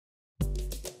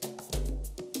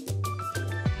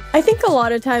I think a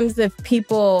lot of times if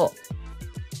people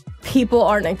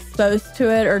aren't exposed to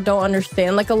it or don't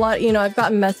understand, like a lot, I've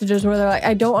gotten messages where they're like,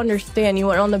 I don't understand. You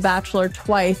went on The Bachelor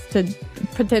twice to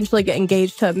potentially get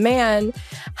engaged to a man.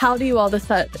 How do you all of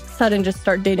a sudden just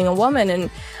start dating a woman?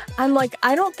 And I'm like,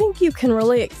 I don't think you can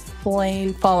really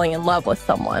explain falling in love with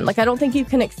someone. Like, I don't think you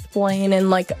can explain in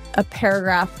like a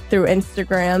paragraph through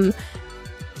Instagram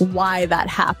why that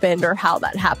happened or how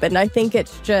that happened. I think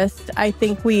it's just, I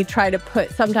think people try to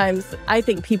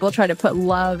put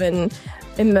love and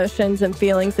emotions and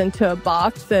feelings into a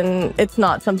box, and it's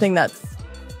not something that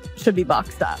should be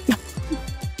boxed up.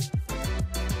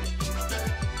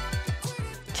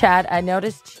 Chad, I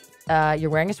noticed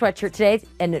you're wearing a sweatshirt today,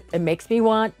 and it makes me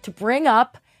want to bring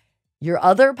up your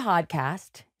other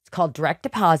podcast. It's called Direct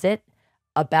Deposit,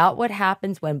 about what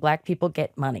happens when Black people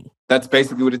get money. That's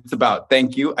basically what it's about.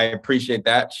 Thank you. I appreciate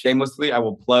that. Shamelessly, I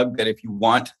will plug that if you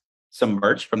want some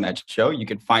merch from that show, you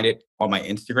can find it on my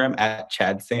Instagram at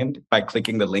ChadSand by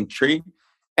clicking the link tree.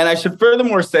 And I should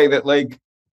furthermore say that, like,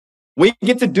 we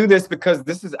get to do this because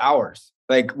this is ours.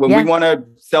 Like, when we want to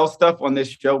sell stuff on this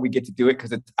show, we get to do it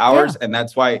because it's ours. And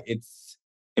that's why it's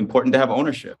important to have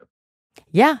ownership.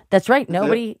 Yeah, that's right.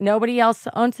 Nobody else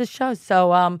owns this show.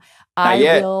 So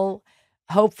I will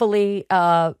hopefully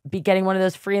be getting one of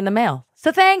those free in the mail.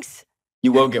 So thanks.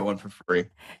 You will get one for free.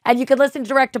 And you can listen to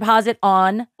Direct Deposit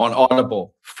on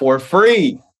Audible for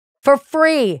free. For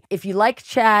free. If you like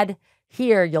Chad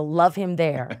here, you'll love him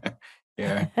there.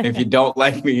 Yeah. If you don't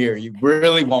like me here, you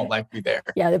really won't like me there.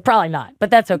 Yeah, probably not. But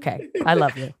that's okay. I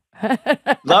love you.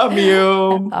 Love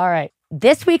you. All right.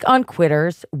 This week on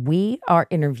Quitters, we are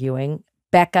interviewing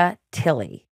Becca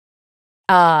Tilley.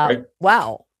 Right.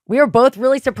 Wow. We were both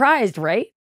really surprised, right?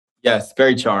 Yes,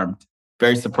 very charmed.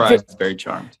 Very surprised, very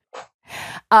charmed.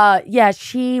 Yeah,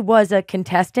 she was a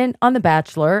contestant on The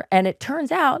Bachelor, and it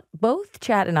turns out both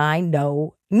Chad and I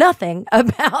know nothing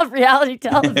about reality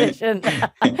television.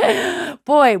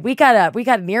 Boy, we got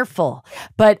an earful,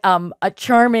 but a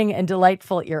charming and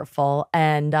delightful earful,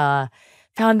 and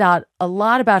found out a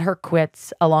lot about her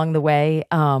quits along the way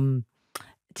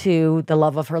to the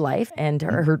love of her life and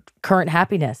her current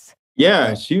happiness.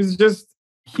 Yeah, she was just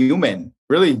human,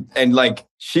 really. And like,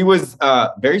 she was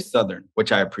very Southern,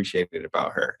 which I appreciated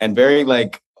about her, and very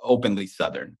like openly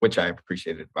Southern, which I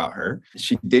appreciated about her.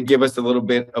 She did give us a little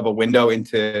bit of a window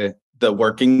into the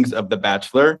workings of The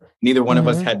Bachelor. Neither one of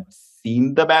us had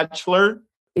seen The Bachelor.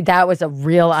 That was a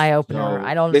real eye-opener. So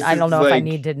I don't know if I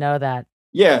need to know that.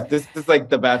 Yeah, this is like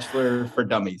The Bachelor for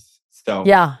dummies. So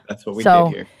yeah, that's what we did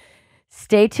here.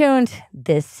 Stay tuned.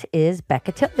 This is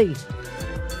Becca Tilley.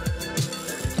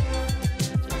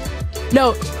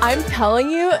 No, I'm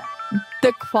telling you,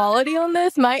 the quality on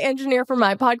this, my engineer for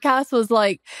my podcast was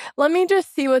like, let me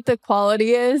just see what the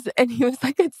quality is. And he was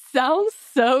like, it sounds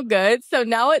so good. So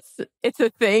now it's a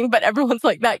thing, but everyone's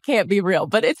like, that can't be real,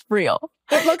 but it's real.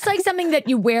 It looks like something that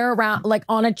you wear around, like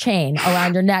on a chain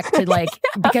around your neck to like,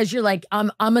 because you're like,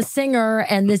 I'm a singer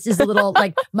and this is a little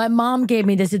like, my mom gave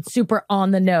me this. It's super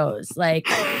on the nose. Like,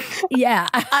 yeah.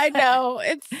 I know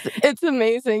it's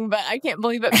amazing, but I can't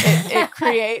believe it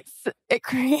creates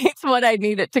what I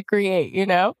need it to create, you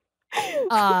know?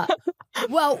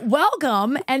 Well,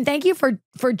 welcome. And thank you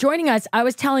for joining us. I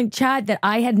was telling Chad that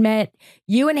I had met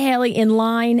you and Hayley in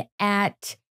line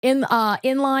in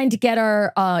line to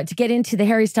get into the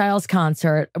Harry Styles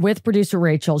concert with producer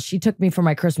Rachel. She took me for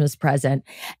my Christmas present.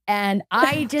 And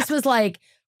I just was like,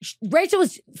 Rachel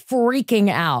was freaking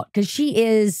out because she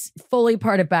is fully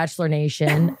part of Bachelor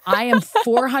Nation. I am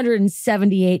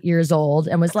 478 years old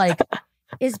and was like,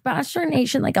 is Bachelor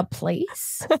Nation like a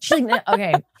place? She's like,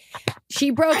 okay.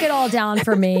 She broke it all down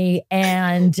for me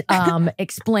and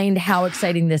explained how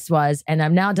exciting this was. And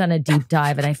I've now done a deep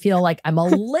dive and I feel like I'm a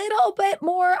little bit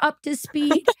more up to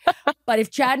speed. But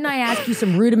if Chad and I ask you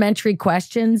some rudimentary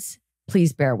questions,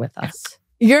 please bear with us.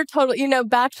 You're totally,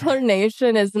 Bachelor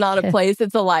Nation is not a place.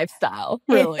 It's a lifestyle,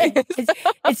 really.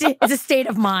 It's a state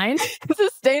of mind. It's a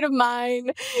state of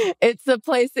mind. It's a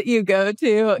place that you go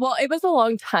to. Well, it was a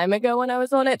long time ago when I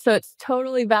was on it, so it's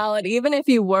totally valid. Even if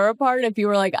you were a part, if you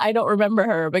were like, I don't remember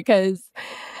her, because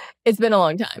it's been a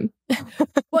long time.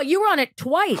 Well, you were on it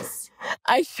twice.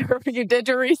 You did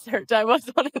your research. I was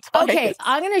on it twice. Okay,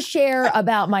 I'm going to share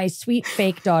about my sweet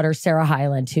fake daughter, Sarah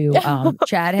Hyland, who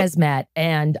Chad has met,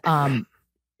 and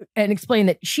explain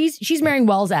that she's marrying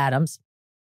Wells Adams.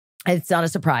 It's not a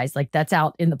surprise. Like, that's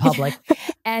out in the public.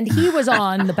 And he was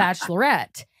on The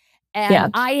Bachelorette.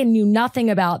 And I knew nothing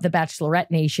about the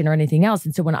Bachelorette Nation or anything else.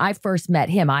 And so when I first met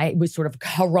him, I was sort of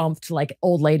harumphed, like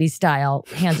old lady style,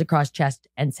 hands across chest,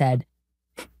 and said,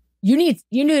 you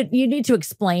need to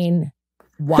explain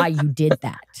why you did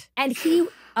that. And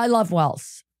I love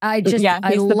Wells. I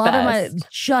love him. I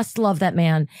just love that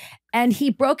man. And he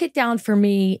broke it down for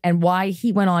me and why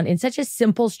he went on in such a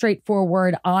simple,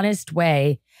 straightforward, honest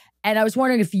way. And I was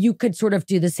wondering if you could sort of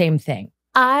do the same thing.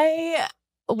 I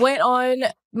went on,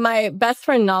 my best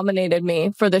friend nominated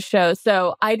me for the show.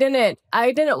 So I didn't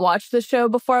watch the show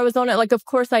before I was on it. Like, of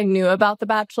course, I knew about The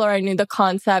Bachelor. I knew the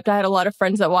concept. I had a lot of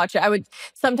friends that watch it. I would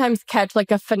sometimes catch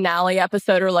like a finale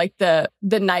episode or like the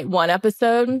night one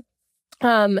episode.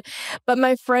 But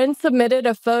my friend submitted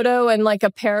a photo and like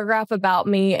a paragraph about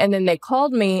me, and then they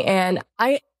called me, and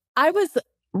I was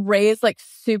raised like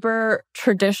super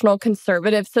traditional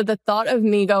conservative. So the thought of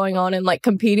me going on and like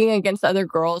competing against other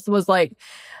girls was like,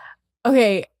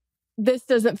 okay, this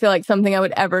doesn't feel like something I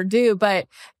would ever do. But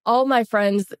all my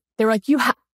friends, they were like,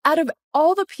 out of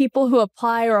all the people who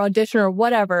apply or audition or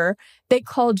whatever, they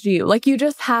called you. Like, you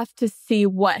just have to see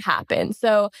what happened.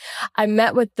 So I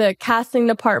met with the casting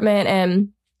department, and,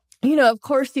 you know, of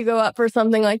course you go up for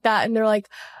something like that and they're like,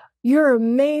 you're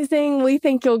amazing. We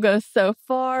think you'll go so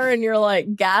far. And you're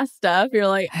like gassed up. You're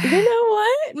like, you know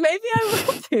what? Maybe I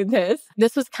will do this.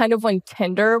 This was kind of when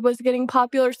Tinder was getting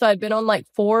popular. So I'd been on like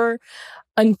 4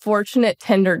 unfortunate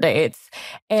Tinder dates.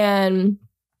 And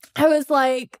I was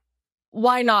like,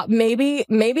 why not? Maybe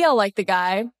I'll like the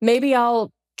guy. Maybe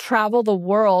I'll travel the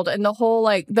world. And the whole,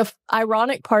 like, the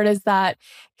ironic part is that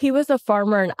he was a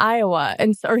farmer in Iowa,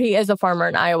 or he is a farmer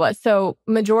in Iowa. So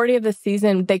majority of the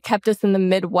season, they kept us in the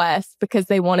Midwest because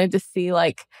they wanted to see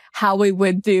like how we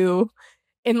would do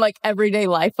in like everyday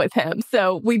life with him.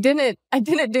 So I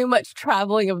didn't do much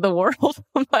traveling of the world.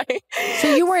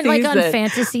 So you weren't like on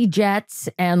fantasy jets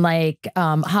and like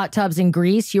hot tubs in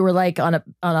Greece. You were like on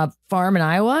a farm in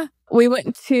Iowa. We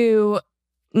went to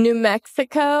New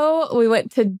Mexico. We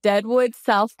went to Deadwood,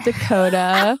 South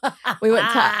Dakota. We went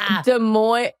to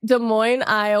Des Moines,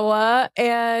 Iowa.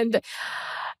 And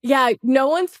yeah, no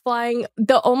one's flying.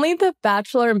 Only the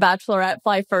Bachelor and Bachelorette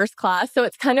fly first class. So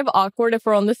it's kind of awkward if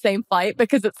we're on the same flight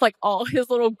because it's like all his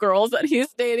little girls that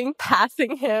he's dating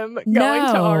passing him going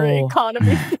to our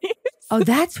economy seats. Oh,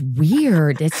 that's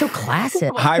weird. It's so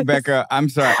classic. Hi, Becca. I'm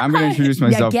sorry. I'm going to introduce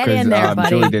myself because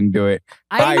Julie didn't do it.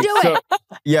 I didn't do it.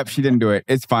 Yep, she didn't do it.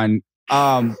 It's fine.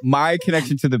 My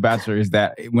connection to The Bachelor is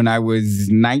that when I was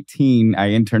 19, I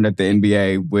interned at the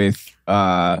NBA with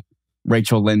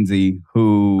Rachel Lindsay,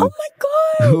 who... Oh my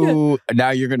God! Who, now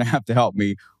you're going to have to help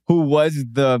me, who was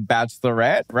the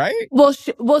Bachelorette, right? Well,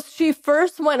 she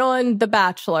first went on The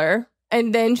Bachelor,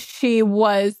 and then she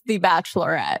was the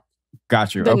Bachelorette.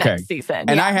 Got you. The okay. Next season.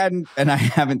 And I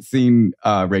haven't seen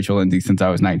Rachel Lindsay since I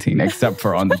was 19, except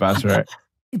for on The Bachelorette.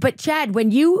 But Chad,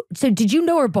 did you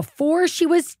know her before she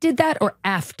did that or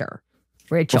after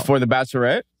Rachel? Before The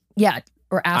Bachelorette? Yeah,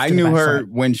 or after. I knew her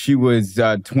when she was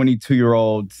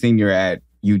 22-year-old senior at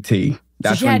UT.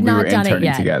 That's when we were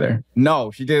interning together. No,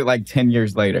 she did it like 10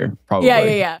 years later, probably.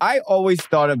 Yeah. I always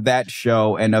thought of that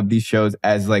show and of these shows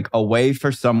as like a way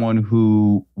for someone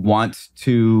who wants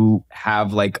to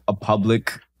have like a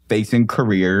public facing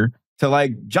career to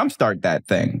like jumpstart that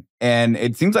thing. And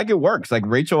it seems like it works. Like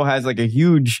Rachel has like a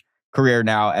huge career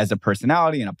now as a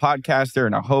personality and a podcaster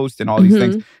and a host and all these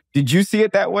things. Did you see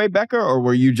it that way, Becca? Or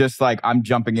were you just like, I'm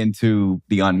jumping into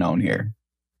the unknown here?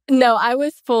 No, I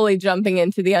was fully jumping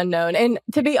into the unknown. And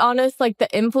to be honest, like the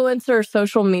influencer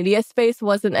social media space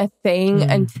wasn't a thing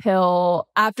until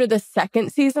after the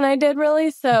second season I did,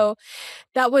 really. So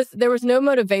there was no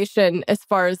motivation as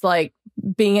far as like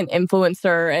being an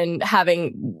influencer and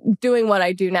doing what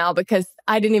I do now, because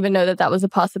I didn't even know that was a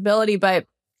possibility. But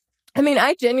I mean,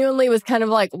 I genuinely was kind of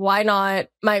like, why not?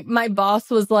 My boss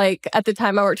was like, at the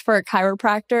time I worked for a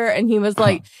chiropractor, and he was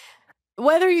like,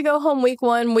 whether you go home week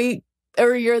 1,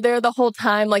 or you're there the whole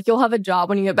time, like you'll have a job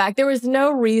when you get back. There was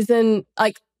no reason,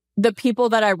 like the people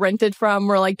that I rented from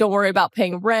were like, don't worry about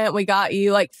paying rent. We got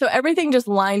you. Like, so everything just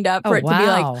lined up for it to be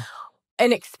like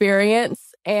an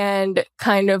experience and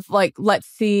kind of like, let's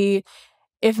see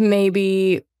if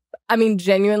maybe, I mean,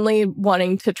 genuinely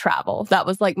wanting to travel. That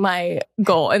was like my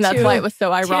goal. And that's why it was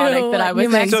so ironic that I was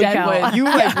in Deadwood. You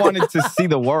like wanted to see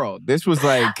the world. This was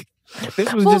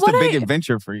just a big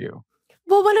adventure for you.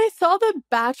 Well, when I saw The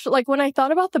Bachelor, like when I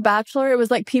thought about The Bachelor, it was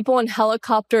like people in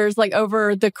helicopters like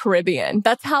over the Caribbean.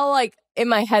 That's how, like, in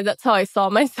my head, that's how I saw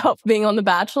myself being on The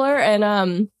Bachelor.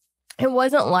 And it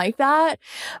wasn't like that.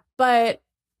 But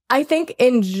I think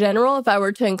in general, if I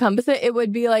were to encompass it, it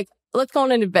would be like, let's go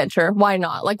on an adventure. Why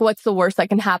not? Like, what's the worst that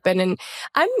can happen? And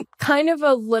I'm kind of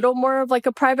a little more of like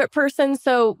a private person.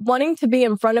 So wanting to be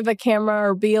in front of a camera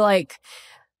or be like,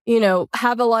 you know,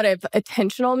 have a lot of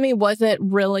attention on me wasn't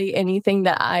really anything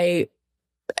that I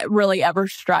really ever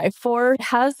strive for. It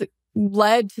has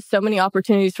led to so many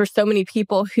opportunities for so many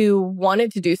people who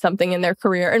wanted to do something in their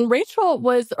career. And Rachel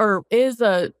was or is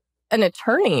an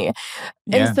attorney.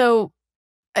 Yeah. And so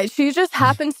she just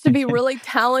happens to be really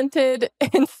talented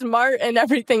and smart in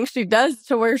everything she does,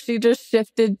 to where she just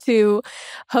shifted to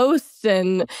host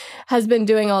and has been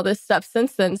doing all this stuff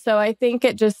since then. So I think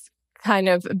it just kind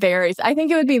of varies. I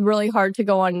think it would be really hard to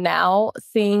go on now,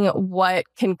 seeing what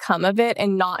can come of it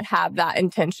and not have that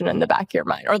intention in the back of your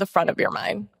mind or the front of your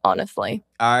mind, honestly.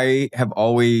 I have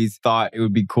always thought it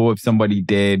would be cool if somebody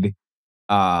did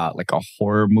like a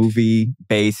horror movie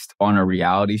based on a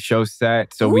reality show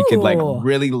set, so we could like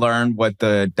really learn what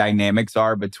the dynamics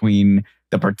are between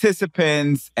the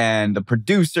participants and the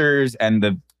producers and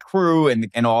the crew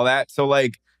and all that. So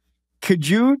like, could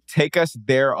you take us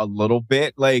there a little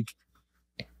bit? Like,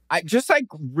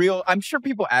 I'm sure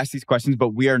people ask these questions, but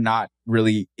we are not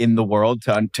really in the world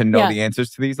to know the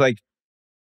answers to these. Like,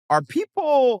 are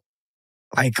people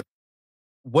like,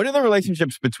 what are the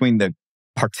relationships between the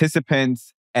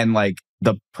participants and like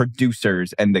the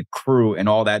producers and the crew and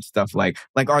all that stuff? Like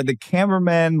are the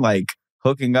cameramen like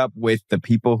hooking up with the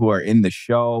people who are in the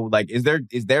show? Like, is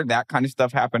there that kind of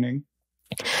stuff happening?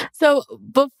 So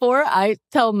before I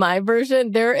tell my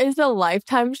version, there is a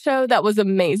Lifetime show that was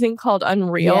amazing called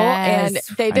Unreal. Yes.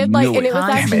 And they did like, and it was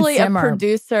actually a Zimmer.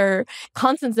 producer.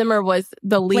 Constance Zimmer was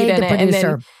the lead in it. And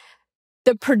then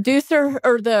the producer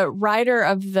or the writer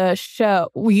of the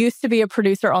show used to be a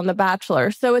producer on The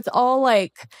Bachelor. So it's all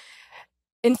like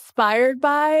inspired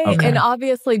by and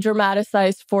obviously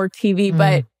dramatized for TV.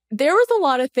 But there was a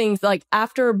lot of things like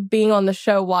after being on the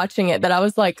show, watching it, that I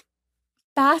was like,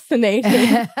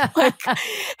 fascinating. Like,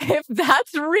 if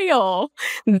that's real,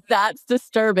 that's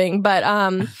disturbing. But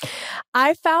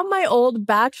I found my old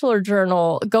Bachelor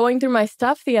journal going through my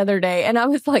stuff the other day, and I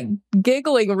was like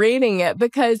giggling reading it,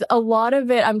 because a lot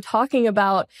of it I'm talking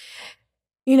about,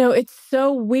 you know, it's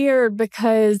so weird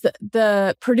because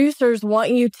the producers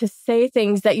want you to say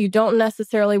things that you don't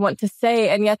necessarily want to say,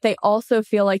 and yet they also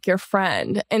feel like your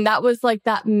friend. And that was like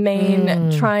that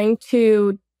main trying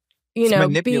to, you know,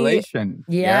 manipulation.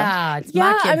 It's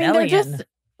I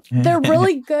mean, they're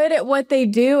really good at what they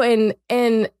do,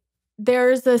 and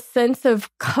there's a sense of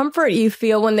comfort you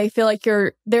feel when they feel like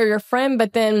they're your friend.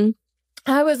 But then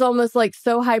I was almost like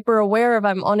so hyper aware of,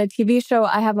 I'm on a TV show,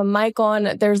 I have a mic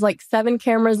on, there's like 7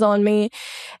 cameras on me,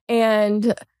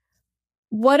 and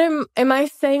what am I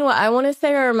saying what I want to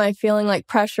say, or am I feeling like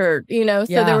pressured? You know,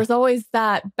 so there was always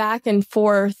that back and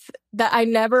forth that I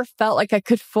never felt like I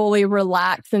could fully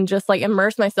relax and just like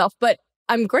immerse myself. But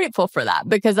I'm grateful for that,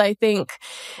 because I think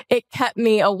it kept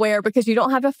me aware, because you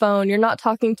don't have a phone. You're not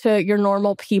talking to your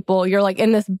normal people. You're like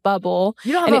in this bubble.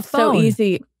 You don't have and a it's phone. so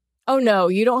easy. Oh no,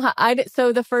 you don't have,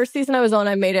 so the first season I was on,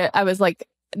 I was like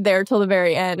there till the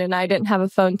very end, and I didn't have a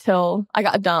phone till I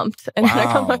got dumped, and then I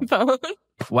got my phone.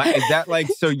 What is that like?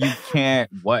 So you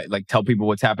can't like tell people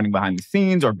what's happening behind the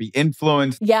scenes or be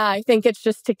influenced? Yeah, I think it's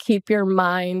just to keep your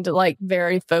mind like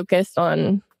very focused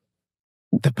on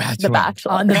The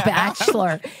Bachelor. On The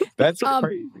Bachelor. That's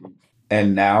crazy.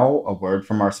 And now a word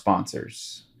from our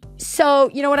sponsors. So,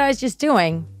 you know what I was just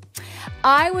doing?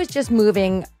 I was just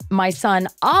moving my son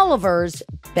Oliver's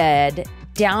bed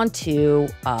down to,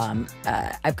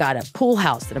 I've got a pool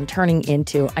house that I'm turning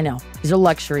into, I know, these are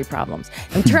luxury problems.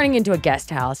 I'm turning into a guest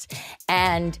house,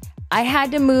 and I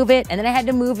had to move it, and then I had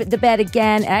to move the bed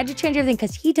again, and I had to change everything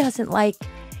because he doesn't like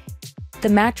the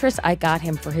mattress I got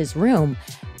him for his room.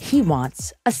 He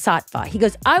wants a Sattva. He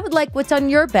goes, I would like what's on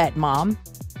your bed, Mom.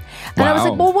 And I was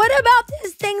like, well, what about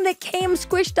this thing that came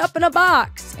squished up in a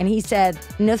box? And he said,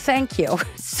 no, thank you.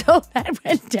 So that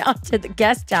went down to the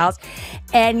guest house.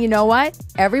 And you know what?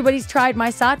 Everybody's tried my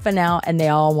Sattva now, and they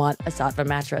all want a Sattva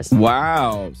mattress.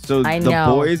 Wow. So the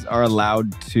boys are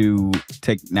allowed to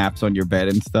take naps on your bed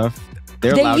and stuff?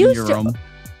 They're allowed in your room?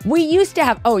 We used to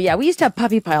have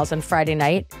puppy piles on Friday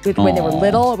night. When they were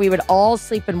little, we would all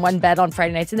sleep in one bed on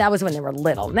Friday nights, and that was when they were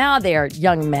little. Now they are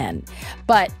young men.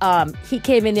 But he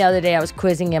came in the other day, I was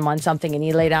quizzing him on something, and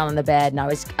he lay down on the bed, and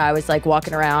I was like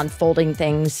walking around, folding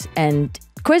things, and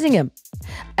quizzing him.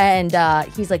 And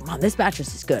he's like, Mom, this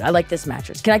mattress is good. I like this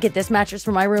mattress. Can I get this mattress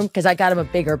for my room? Because I got him a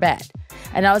bigger bed.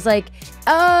 And I was like,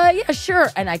 yeah,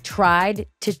 sure. And I tried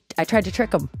to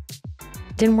trick him.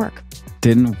 Didn't work.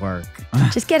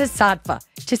 Just get a Sattva.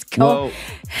 Just go. Well,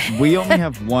 we only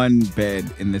have one bed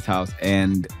in this house,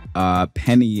 and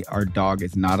Penny, our dog,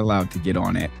 is not allowed to get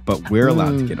on it, but we're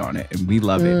allowed to get on it, and we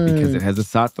love it because it has a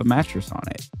Sattva mattress on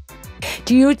it.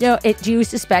 Do you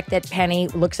suspect that Penny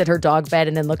looks at her dog bed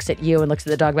and then looks at you and looks at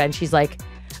the dog bed, and she's like,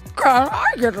 "Can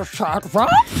I get a Sattva?"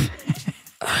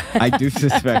 I do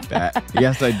suspect that.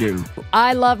 Yes, I do.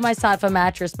 I love my Sattva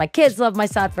mattress. My kids love my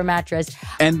Sattva mattress.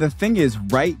 And the thing is,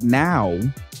 right now,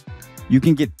 you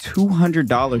can get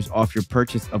 $200 off your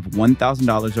purchase of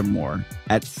 $1,000 or more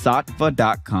at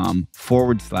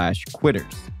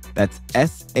sattva.com/quitters. That's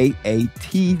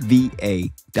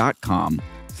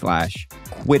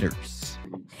SAATVA.com/quitters.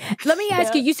 Let me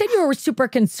ask you, you said you were super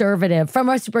conservative, from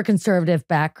a super conservative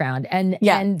background, and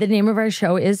the name of our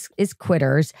show is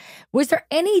Quitters. Was there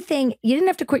anything, you didn't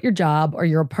have to quit your job or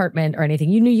your apartment or anything.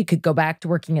 You knew you could go back to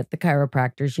working at the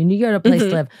chiropractors. You knew you had a place to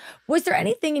live. Was there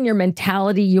anything in your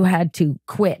mentality you had to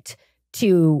quit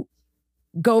to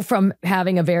go from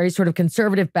having a very sort of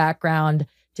conservative background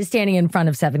to standing in front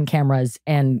of 7 cameras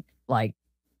and like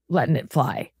letting it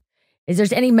fly? Is there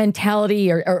any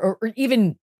mentality or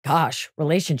even, gosh,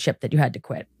 relationship that you had to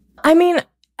quit? I mean,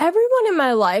 everyone in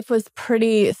my life was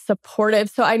pretty supportive.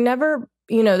 So I never,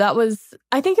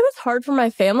 I think it was hard for my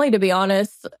family, to be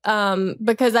honest,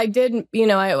 because I did,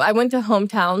 I went to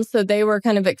hometown. So they were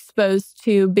kind of exposed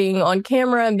to being on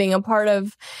camera and being a part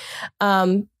of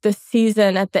the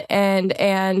season at the end.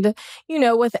 And,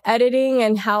 with editing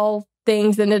and how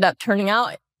things ended up turning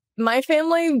out, my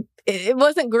family, it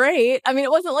wasn't great. I mean,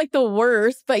 it wasn't like the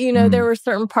worst, but there were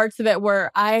certain parts of it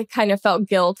where I kind of felt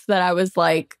guilt that I was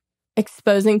like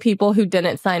exposing people who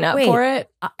didn't sign up for it.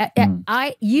 I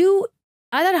thought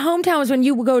hometown was when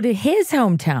you would go to his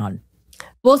hometown.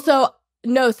 Well, so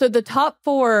the top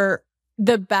 4,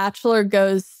 the Bachelor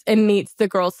goes and meets the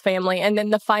girl's family, and then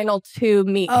the final 2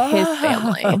 meet his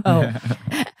family. So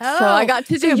I got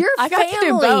to do. I got to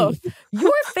do both.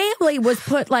 Your family was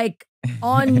put like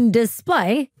on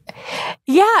display.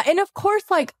 Yeah. And of course,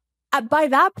 like by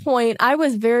that point, I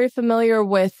was very familiar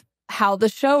with how the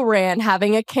show ran,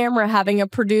 having a camera, having a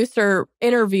producer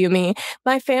interview me.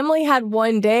 My family had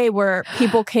one day where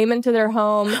people came into their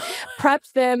home,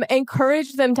 prepped them,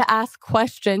 encouraged them to ask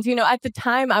questions. At the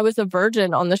time I was a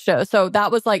virgin on the show. So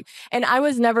that was like, and I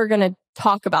was never going to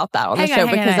talk about that on the show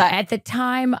because at the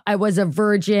time I was a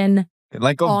virgin.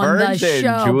 Like a on virgin, the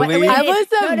show. Julie.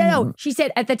 No. She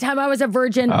said at the time I was a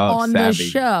virgin on the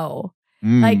show.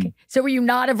 Like, so were you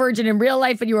not a virgin in real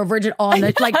life and you were a virgin on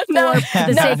the, like, for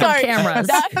the sake of cameras?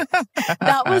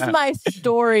 That was my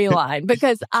storyline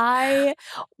because I,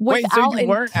 wait, so you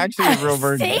weren't actually a real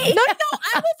virgin? No, I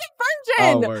was a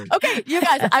virgin. Okay, you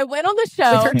guys, I went on the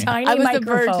show. With her tiny I was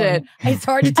microphone. a virgin. It's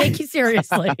hard to take you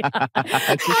seriously. I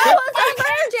was a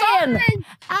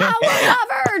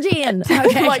virgin.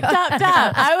 Okay. Like,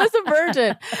 tap. I was a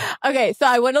virgin. Okay, so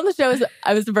I went on the show.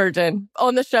 I was a virgin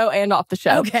on the show and off the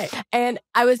show. Okay. And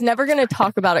I was never going to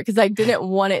talk about it because I didn't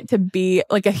want it to be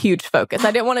like a huge focus.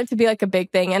 I didn't want it to be like a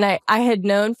big thing. And I had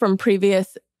known from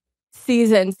previous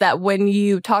seasons that when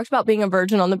you talked about being a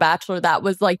virgin on The Bachelor, that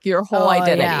was like your whole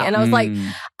identity. Yeah. And I was like,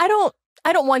 I don't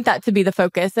want that to be the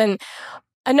focus. And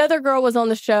another girl was on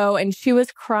the show and she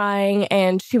was crying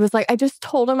and she was like, I just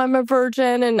told him I'm a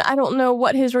virgin and I don't know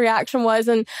what his reaction was.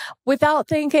 And without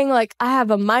thinking, like, I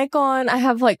have a mic on, I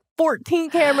have like 14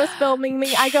 cameras filming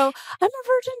me. I go, I'm a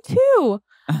virgin too.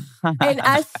 And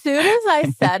as soon as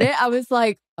I said it, I was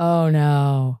like, oh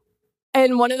no.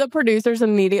 And one of the producers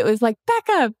immediately was like,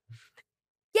 Becca,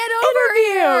 get over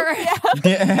here.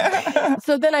 Yeah.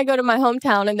 So then I go to my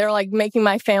hometown and they're like making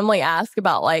my family ask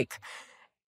about like,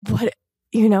 what,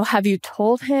 have you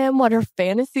told him what her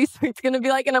fantasy suite's going to be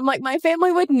like? And I'm like, my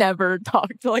family would never talk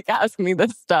to like ask me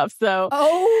this stuff. So,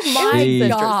 oh my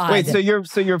God. Wait, so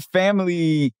your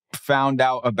family found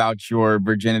out about your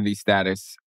virginity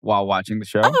status while watching the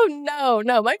show? Oh,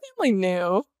 no, my family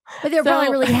knew. But they're probably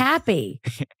really happy.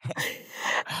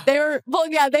 They were,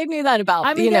 they knew that about me.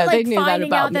 I mean, they're like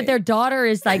finding out that their daughter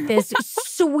is like this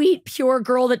sweet, pure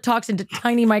girl that talks into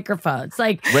tiny microphones.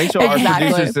 Like Rachel, our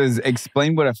producer, says,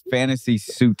 explain what a fantasy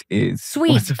suit is.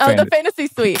 Sweet. The fantasy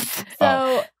suite.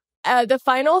 So the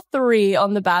final 3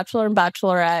 on The Bachelor and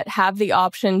Bachelorette have the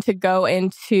option to go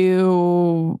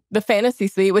into the fantasy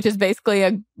suite, which is basically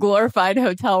a glorified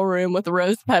hotel room with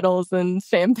rose petals and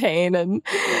champagne and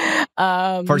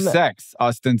for sex,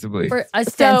 ostensibly.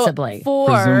 Presumably.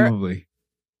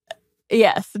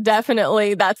 Yes,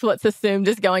 definitely. That's what's assumed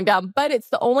is going down. But it's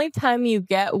the only time you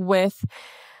get with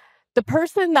the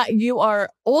person that you are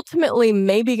ultimately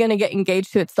maybe going to get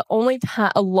engaged to. It's the only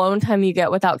alone time you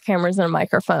get without cameras and a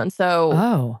microphone.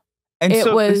 So,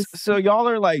 so y'all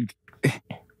are like,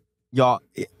 y'all.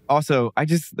 Also, I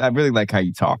really like how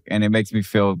you talk, and it makes me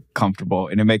feel comfortable,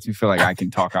 and it makes me feel like I can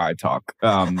talk how I talk.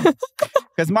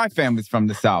 Because my family's from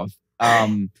the South.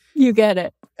 You get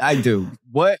it. I do.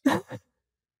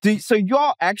 So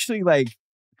y'all actually like,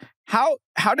 how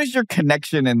does your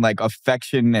connection and like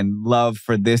affection and love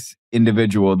for this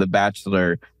individual, The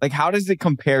Bachelor, like how does it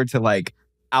compare to like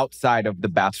outside of The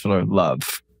Bachelor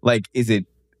love? Like, is it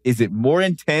more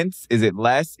intense? Is it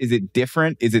less? Is it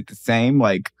different? Is it the same?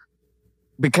 Like,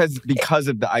 because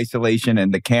of the isolation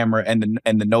and the camera and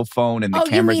the no phone and the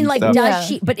cameras. You mean like stuff. does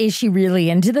she? But is she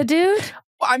really into the dude?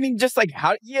 Well, I mean, just like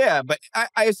how? Yeah, but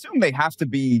I assume they have to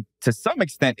be to some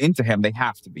extent into him. They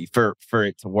have to be for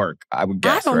it to work. I would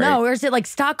guess. I don't know. Or is it like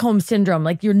Stockholm syndrome?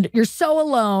 Like you're so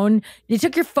alone. You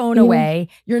took your phone away.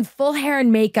 You're in full hair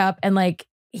and makeup and like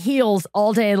heels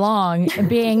all day long and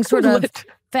being sort of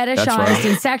fetishized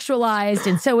and sexualized.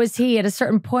 And so is he. At a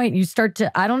certain point, you start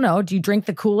to, I don't know, do you drink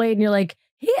the Kool-Aid and you're like,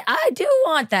 I do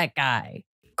want that guy.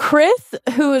 Chris,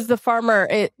 who is the farmer,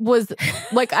 it was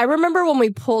like, I remember when we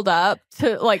pulled up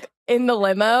to like in the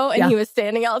limo and he was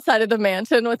standing outside of the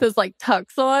mansion with his like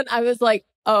tux on. I was like,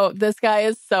 oh, this guy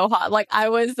is so hot. Like I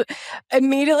was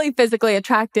immediately physically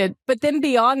attracted. But then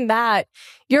beyond that,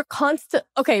 you're constant.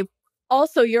 Okay.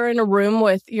 Also, you're in a room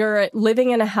you're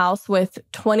living in a house with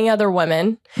 20 other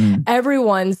women.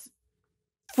 Everyone's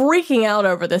freaking out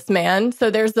over this man. So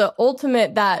there's the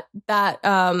ultimate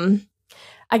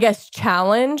I guess,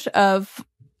 challenge of,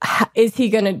 is he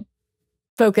going to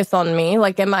focus on me?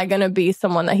 Like, am I going to be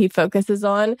someone that he focuses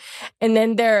on? And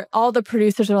then all the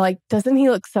producers are like, doesn't he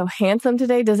look so handsome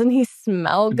today? Doesn't he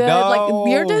smell good? No,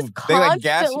 like, you're just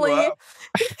constantly. They,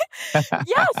 like,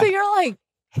 yeah. So you're like,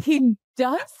 he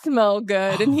does smell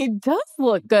good and he does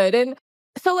look good. And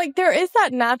so like, there is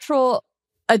that natural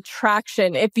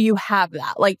attraction if you have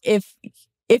that. Like, if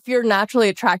you're naturally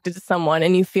attracted to someone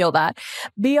and you feel that.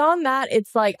 Beyond that,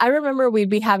 it's like, I remember we'd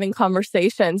be having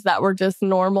conversations that were just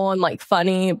normal and like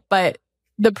funny, but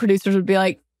the producers would be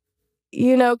like,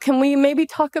 you know, can we maybe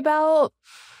talk about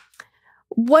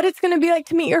what it's going to be like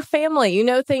to meet your family? You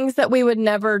know, things that we would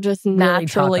never just really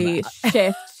naturally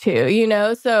shift to, you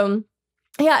know? So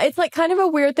yeah, it's like kind of a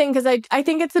weird thing because I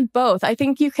think it's both. I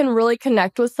think you can really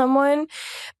connect with someone,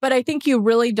 but I think you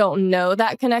really don't know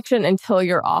that connection until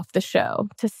you're off the show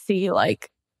to see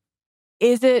like,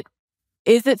 is it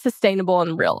sustainable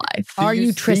in real life? Are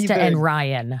you Trista and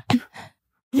Ryan?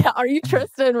 Yeah, are you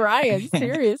Trista and Ryan?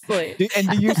 Seriously. And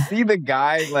do you see the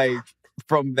guy like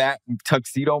from that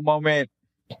tuxedo moment?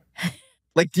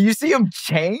 Like, do you see him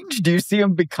change? Do you see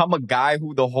him become a guy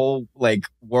who the whole like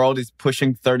world is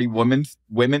pushing 30 women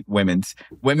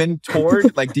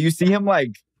toward? Like, do you see him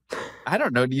like, I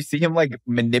don't know. Do you see him like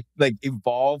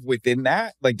evolve within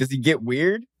that? Like, does he get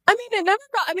weird? I mean, it never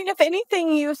got, I mean, if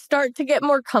anything, you start to get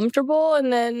more comfortable.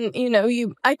 And then, you know,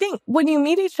 I think when you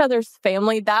meet each other's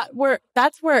family, that's where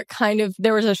it kind of,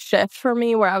 there was a shift for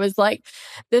me where I was like,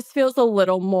 this feels a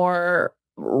little more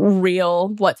real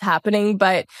what's happening.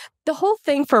 But the whole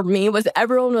thing for me was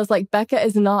everyone was like, Becca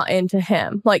is not into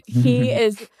him. Like he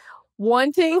is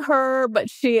wanting her, but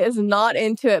she is not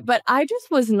into it. But I just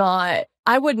was not,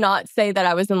 I would not say that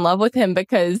I was in love with him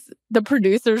because the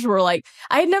producers were like,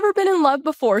 I had never been in love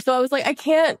before. So I was like, I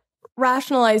can't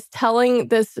rationalize telling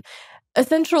this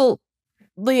essentially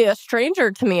a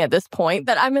stranger to me at this point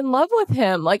that I'm in love with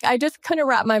him. Like I just couldn't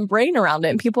wrap my brain around it.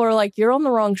 And people are like, you're on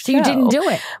the wrong show. So you didn't do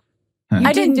it.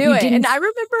 I didn't do it. And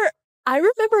I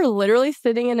remember literally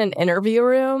sitting in an interview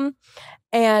room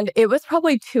and it was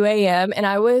probably 2 a.m. and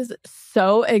I was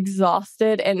so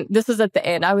exhausted. And this was at the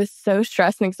end. I was so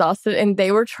stressed and exhausted. And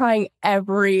they were trying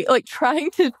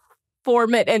to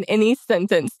form it in any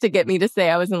sentence to get me to say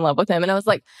I was in love with him. And I was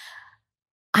like,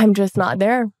 I'm just not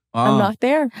there. I'm not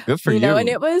there. Good for you. And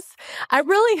I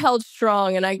really held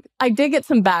strong. And I did get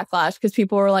some backlash because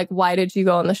people were like, why did you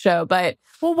go on the show? But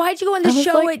well, why'd you go on the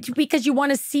show? Because you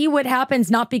want to see what happens,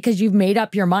 not because you've made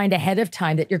up your mind ahead of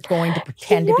time that you're going to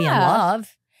pretend to be in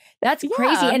love. That's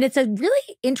crazy. And it's a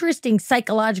really interesting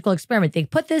psychological experiment. They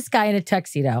put this guy in a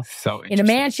tuxedo in a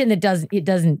mansion that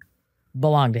doesn't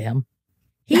belong to him.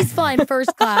 He's flying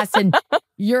first class and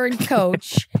you're in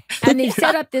coach. And they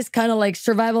set up this kind of like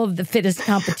survival of the fittest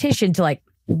competition to like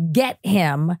get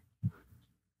him.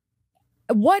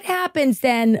 What happens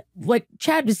then, like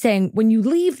Chad was saying, when you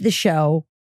leave the show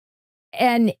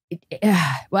and,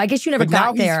 well, I guess you never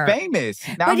got there. Now he's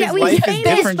famous. Now his life is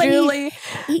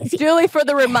different. Julie, for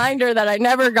the reminder that I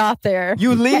never got there.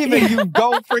 You leave and you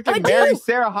go freaking marry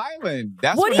Sarah Hyland.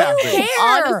 That's what happens. Do you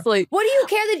care? Honestly. What do you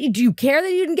care do you care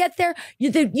that you didn't get there? I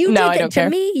don't care. To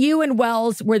me, you and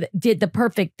Wells did the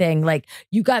perfect thing. Like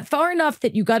you got far enough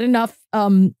that you got enough,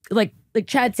 like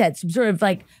Chad said, some sort of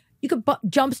like, you could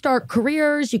jumpstart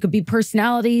careers. You could be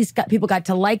personalities. People got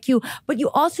to like you, but you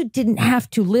also didn't have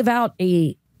to live out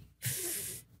a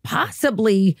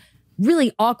possibly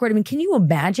really awkward. I mean, can you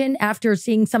imagine after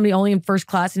seeing somebody only in first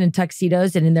class and in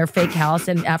tuxedos and in their fake house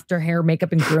and after hair,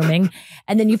 makeup, and grooming,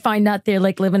 and then you find out they're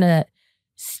like living in a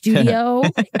studio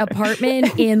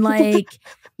apartment in like,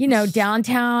 you know,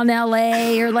 downtown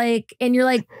LA or like, and you're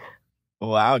like,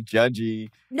 wow, judgy.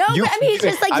 No, but I mean, it's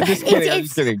just like, I'm just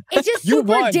kidding. It's just you super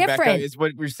won, different. Becca, is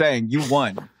what we're saying. You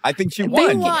won. I think she You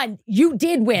won. won. You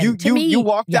did win. You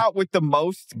walked out with the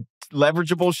most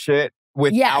leverageable shit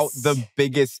without the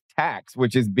biggest tax,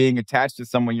 which is being attached to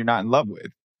someone you're not in love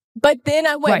with. But then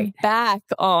I went back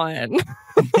on.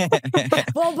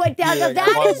 Well, but now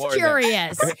that is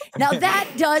curious. Now that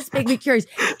does make me curious.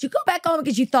 Did you go back on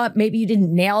because you thought maybe you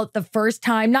didn't nail it the first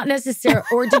time? Not necessarily.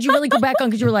 Or did you really go back on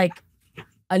because you were like,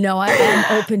 no, I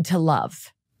am open to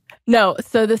love? No.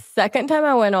 So the second time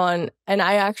I went on, and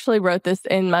I actually wrote this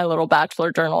in my little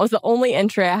Bachelor journal. It was the only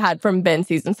entry I had from Ben's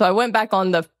season. So I went back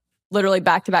on the literally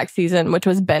back-to-back season, which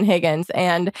was Ben Higgins.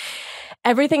 And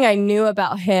everything I knew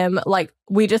about him, like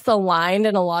we just aligned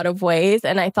in a lot of ways.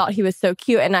 And I thought he was so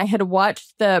cute. And I had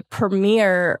watched the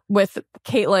premiere with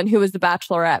Caitlin, who was the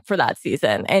Bachelorette for that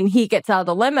season. And he gets out of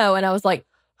the limo and I was like,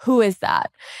 who is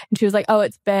that? And she was like, oh,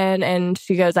 it's Ben. And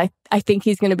she goes, I think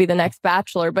he's going to be the next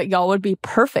Bachelor, but y'all would be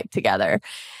perfect together.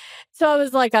 So I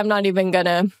was like, I'm not even going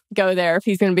to go there if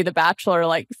he's going to be the Bachelor.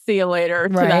 Like, see you later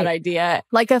to that idea.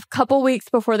 Like a couple weeks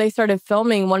before they started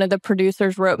filming, one of the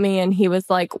producers wrote me and he was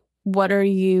like, what are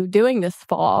you doing this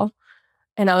fall?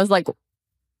 And I was like,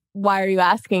 why are you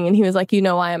asking? And he was like, you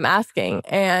know why I'm asking.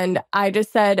 And I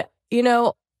just said, you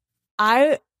know,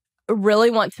 I really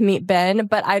want to meet Ben,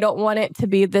 but I don't want it to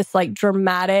be this like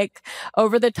dramatic,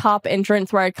 over the top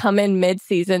entrance where I come in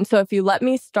mid-season. So if you let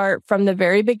me start from the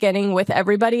very beginning with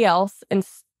everybody else and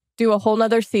do a whole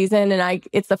nother season and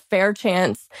it's a fair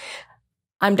chance,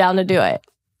 I'm down to do it.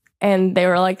 And they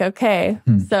were like, okay.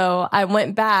 So I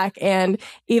went back and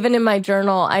even in my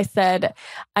journal, I said,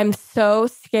 I'm so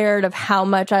scared of how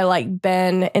much I like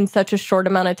Ben in such a short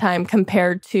amount of time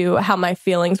compared to how my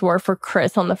feelings were for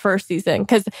Chris on the first season.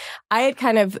 Because I had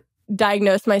kind of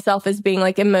diagnosed myself as being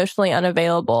like emotionally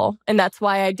unavailable. And that's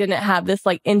why I didn't have this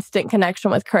like instant connection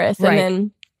with Chris. And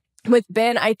then with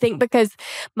Ben, I think because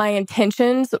my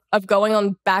intentions of going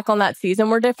on back on that season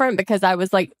were different because I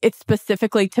was like, it's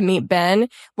specifically to meet Ben.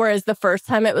 Whereas the first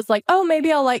time it was like, oh,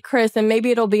 maybe I'll like Chris and maybe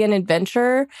it'll be an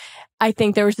adventure. I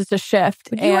think there was just a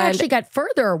shift. But you actually got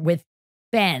further with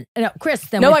Ben. No, Chris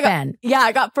than with Ben. Yeah,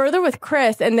 I got further with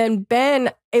Chris. And then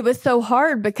Ben, it was so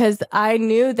hard because I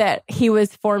knew that he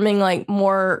was forming like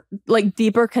more, like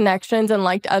deeper connections and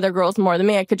liked other girls more than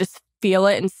me. I could just feel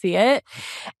it and see it.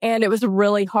 And it was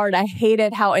really hard. I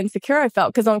hated how insecure I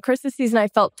felt because on Chris's season, I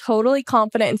felt totally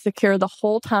confident and secure the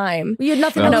whole time. You had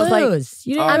nothing to lose.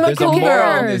 Like, I'm a cool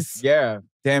girl. Yeah,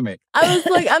 damn it. I was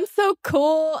like, I'm so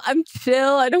cool. I'm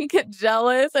chill. I don't get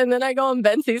jealous. And then I go on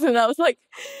Ben's season and I was like,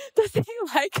 does he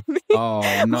like me?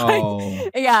 Oh, no.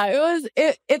 Like, yeah,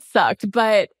 it sucked.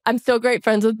 But I'm still great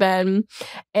friends with Ben.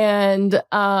 And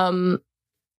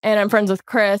I'm friends with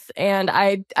Chris. And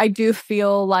I do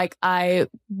feel like I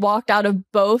walked out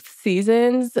of both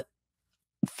seasons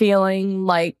feeling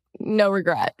like no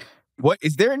regret. What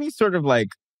is there any sort of like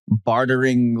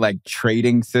bartering, like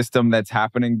trading system that's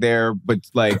happening there? But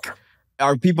like,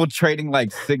 are people trading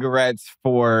like cigarettes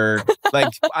for like,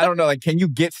 I don't know, like, can you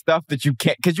get stuff that you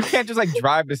can't, because you can't just like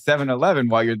drive to 7-Eleven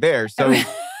while you're there. So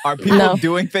are people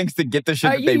doing things to get the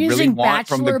shit that they really want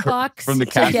from the bucks from the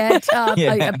to get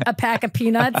a pack of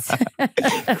peanuts?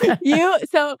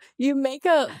 You make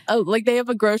a like they have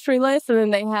a grocery list and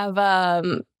then they have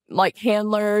like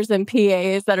handlers and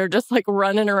PAs that are just like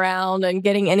running around and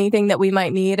getting anything that we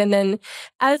might need. And then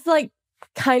as like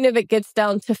kind of it gets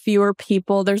down to fewer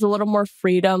people, there's a little more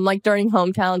freedom. Like during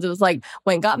hometowns, it was like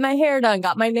went got my hair done,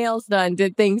 got my nails done,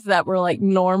 did things that were like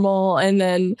normal. And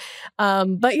then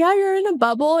but yeah, you're in a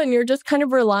bubble and you're just kind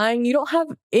of relying. You don't have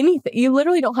anything. You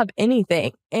literally don't have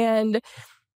anything. And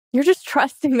you're just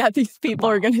trusting that these people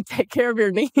are going to take care of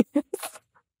your needs.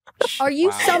 Are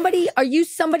you somebody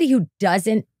who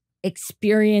doesn't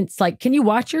experience, like, can you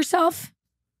watch yourself?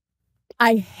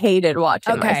 I hated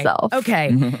watching myself.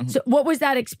 Okay. So what was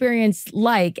that experience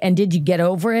like? And did you get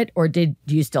over it or do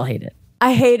you still hate it?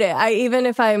 I hate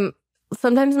it.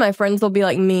 Sometimes my friends will be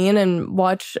like mean and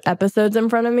watch episodes in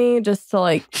front of me just to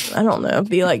like, I don't know,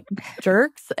 be like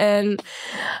jerks. And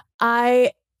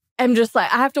I am just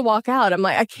like, I have to walk out. I'm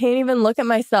like, I can't even look at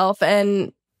myself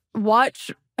and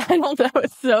watch. I don't know.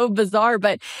 It's so bizarre,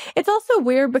 but it's also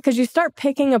weird because you start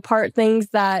picking apart things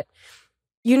that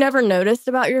you never noticed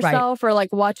about yourself, or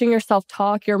like watching yourself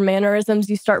talk, your mannerisms,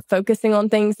 you start focusing on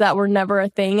things that were never a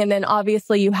thing. And then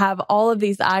obviously you have all of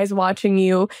these eyes watching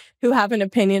you who have an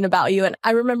opinion about you. And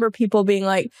I remember people being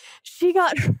like,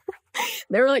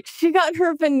 they were like, she got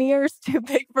her veneers too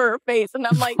big for her face. And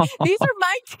I'm like, these are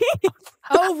my teeth.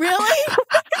 Oh, really?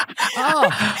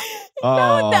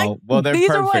 Well, they're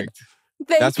perfect.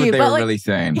 That's what they were really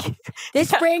saying.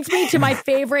 This brings me to my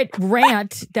favorite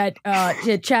rant that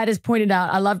Chad has pointed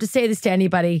out. I love to say this to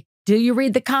anybody. Do you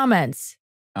read the comments?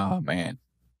 Oh, man.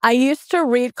 I used to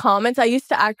read comments. I used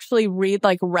to actually read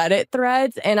like Reddit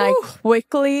threads, and I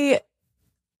quickly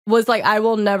was like, I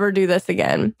will never do this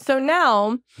again. So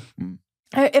now,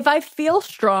 if I feel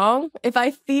strong,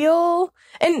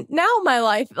 and now my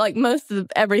life, like most of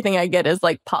everything I get is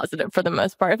like positive for the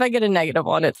most part. If I get a negative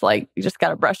one, it's like, you just got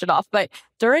to brush it off. But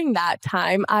during that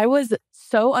time, I was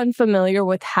so unfamiliar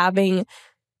with having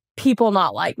people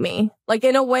not like me, like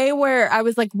in a way where I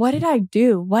was like, what did I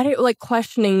do? Like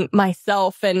questioning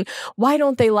myself and why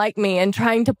don't they like me, and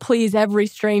trying to please every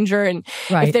stranger. And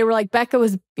if they were like,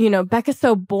 Becca's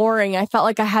so boring, I felt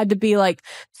like I had to be like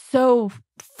so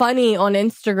funny on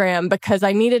Instagram because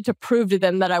I needed to prove to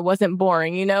them that I wasn't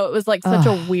boring. It was like such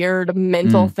a weird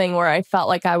mental thing where I felt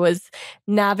like I was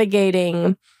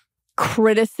navigating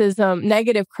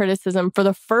negative criticism for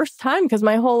the first time, because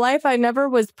my whole life I never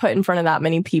was put in front of that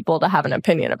many people to have an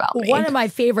opinion about me. One of my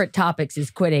favorite topics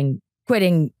is quitting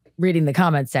reading the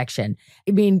comment section.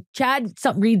 I mean, Chad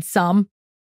reads some.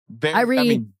 Very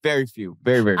few. Very,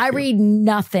 very few. I read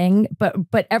nothing,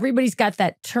 but everybody's got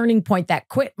that turning point, that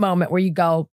quit moment where you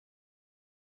go,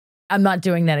 I'm not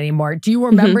doing that anymore. Do you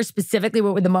remember specifically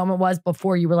what the moment was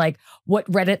before you were like, what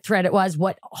Reddit thread it was?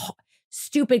 What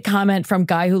stupid comment from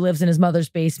guy who lives in his mother's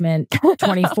basement,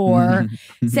 24,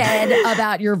 said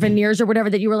about your veneers or whatever,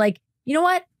 that you were like, you know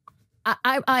what?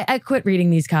 I quit reading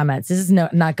these comments. This is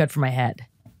not good for my head.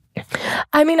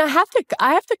 I mean, I have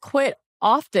to quit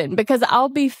often because I'll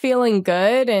be feeling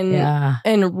good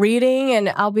and reading, and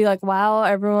I'll be like, wow,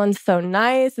 everyone's so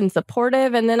nice and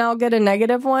supportive. And then I'll get a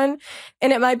negative one,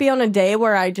 and it might be on a day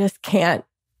where I just can't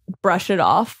brush it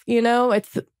off.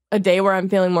 It's a day where I'm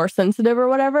feeling more sensitive or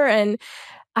whatever. And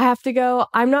I have to go,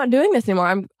 I'm not doing this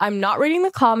anymore. I'm not reading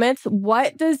the comments.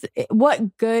 What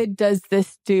good does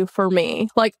this do for me?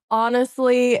 Like,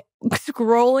 honestly,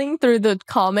 scrolling through the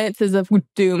comments is a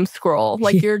doom scroll.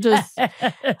 Like, you're just,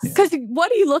 because what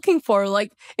are you looking for?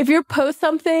 Like, if you post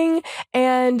something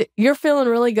and you're feeling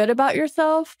really good about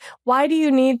yourself, why do you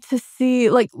need to see,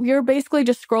 like, you're basically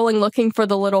just scrolling looking for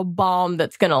the little bomb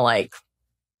that's going to like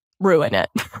ruin it.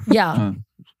 Yeah.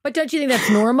 But don't you think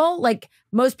that's normal? Like,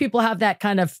 most people have that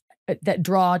kind of that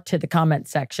draw to the comment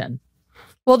section.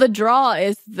 Well, the draw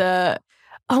is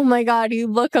oh my God, you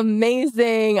look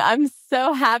amazing. I'm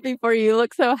so happy for you. You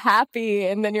look so happy.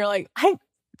 And then you're like,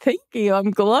 thank you.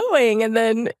 I'm glowing.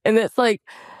 And it's like,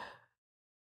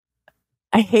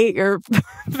 I hate your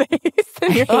face.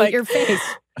 And you're like, your face.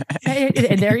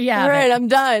 And there you have it. It. I'm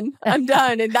done.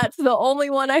 And that's the only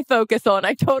one I focus on.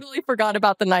 I totally forgot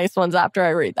about the nice ones after I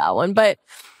read that one. But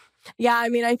yeah, I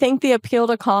mean, I think the appeal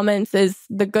to comments is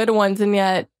the good ones. And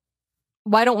yet,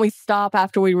 why don't we stop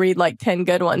after we read like 10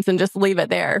 good ones and just leave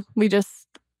it there? We just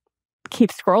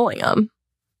keep scrolling them.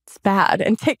 It's bad.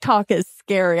 And TikTok is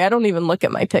scary. I don't even look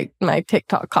at my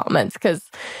TikTok comments because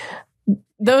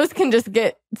those can just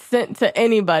get sent to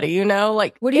anybody,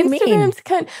 Like, what do you mean?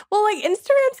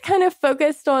 Instagram's kind of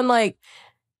focused on like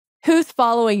who's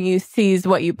following you sees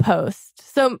what you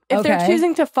post. So if they're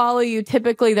choosing to follow you,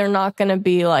 typically they're not going to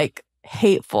be like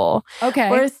hateful. Okay.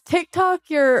 Whereas TikTok,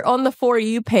 you're on the For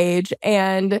You page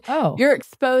and you're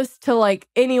exposed to like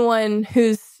anyone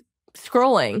who's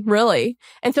scrolling, really.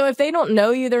 And so if they don't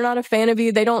know you, they're not a fan of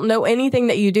you, they don't know anything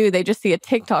that you do, they just see a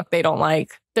TikTok they don't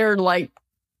like, they're like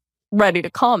ready to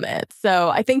comment. So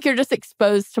I think you're just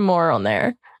exposed to more on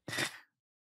there.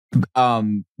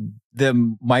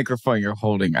 The microphone you're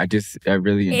holding, I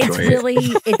really enjoy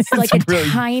it. It's like it's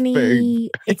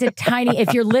a tiny,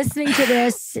 if you're listening to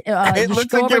this, it you looks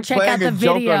go like over you're and check out playing the a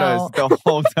joke video. on us the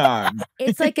whole time.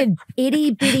 It's like an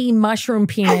itty bitty mushroom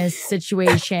penis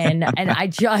situation, and I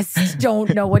just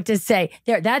don't know what to say.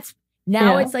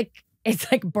 It's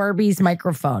like Barbie's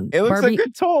microphone. It looks Barbie, like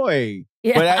a toy,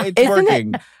 yeah. but it's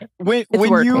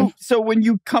working. When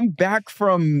you come back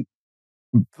from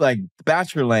like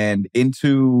Bachelor land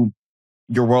into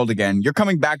your world again, you're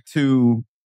coming back to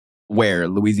where?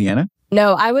 Louisiana?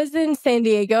 No, I was in San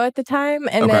Diego at the time.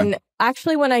 And then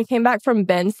actually when I came back from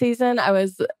Ben's season, I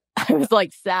was I was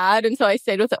like sad. And so I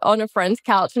stayed on a friend's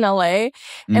couch in LA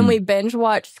and we binge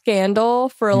watched Scandal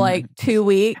for like 2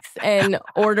 weeks and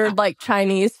ordered like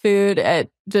Chinese food at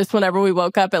just whenever we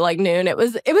woke up at like noon. It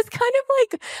was kind of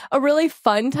like a really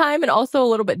fun time and also a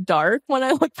little bit dark when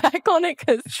I look back on it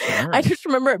because I just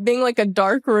remember it being like a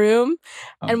dark room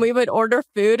and we would order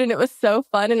food and it was so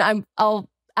fun. And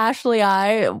Ashley,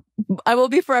 I will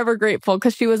be forever grateful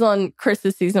because she was on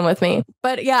Chris's season with me.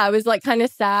 But yeah, I was like kind of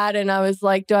sad and I was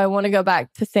like, do I want to go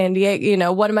back to San Diego? You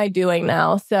know, what am I doing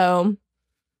now? So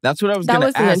that's what I was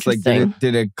going to ask. Like,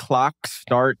 did a clock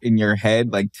start in your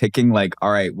head, like ticking, like,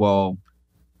 all right, well,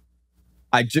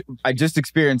 I just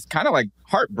experienced kind of like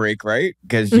heartbreak, right?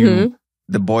 Because the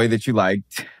boy that you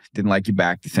liked didn't like you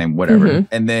back the same, whatever.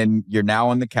 And then you're now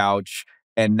on the couch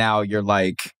and now you're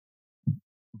like,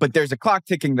 but there's a clock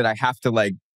ticking that I have to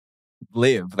like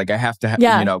live. Like I have to,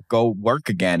 you know, go work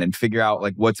again and figure out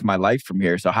like what's my life from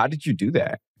here. So how did you do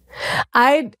that?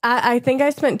 I think I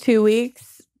spent 2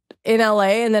 weeks in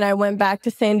LA and then I went back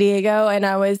to San Diego and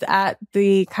I was at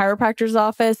the chiropractor's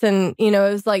office and, you know,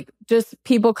 it was like just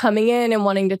people coming in and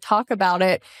wanting to talk about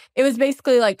it. It was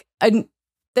basically like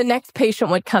the next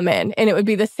patient would come in and it would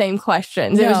be the same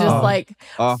questions. It was just like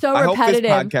so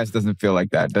repetitive. I hope this podcast doesn't feel like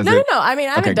that, does it? No. I mean,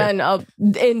 I haven't done an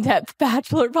in-depth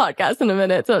Bachelor podcast in a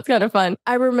minute, so it's kind of fun.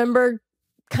 I remember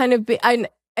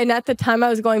and at the time I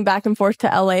was going back and forth to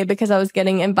LA because I was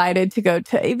getting invited to go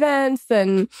to events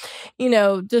and, you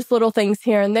know, just little things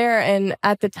here and there. And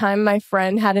at the time, my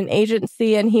friend had an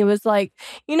agency and he was like,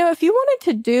 you know, if you wanted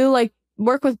to do like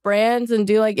work with brands and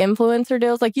do like influencer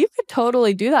deals, like you could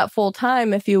totally do that full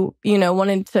time if you know,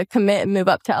 wanted to commit and move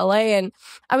up to LA. And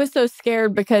I was so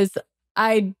scared because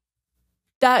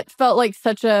that felt like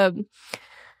such a,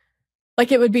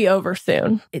 like it would be over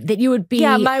soon. That you would be.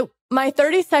 Yeah, my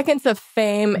 30 seconds of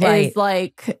fame is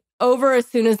like over as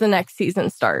soon as the next season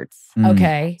starts.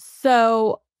 Okay.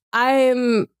 So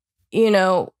I'm, you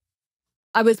know,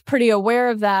 I was pretty aware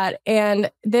of that. And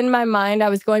then my mind, I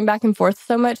was going back and forth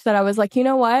so much that I was like, you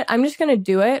know what? I'm just going to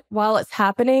do it while it's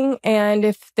happening. And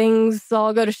if things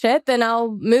all go to shit, then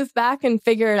I'll move back and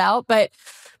figure it out. But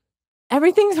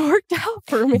everything's worked out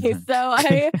for me. So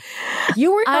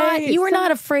you were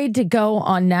not afraid to go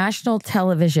on national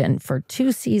television for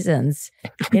 2 seasons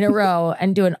in a row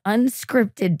and do an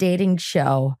unscripted dating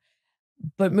show.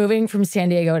 But moving from San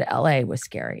Diego to LA was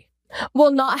scary.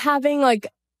 Well, not having like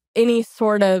any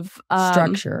sort of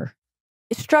structure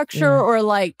or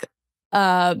like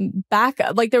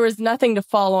backup. Like there was nothing to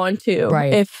fall onto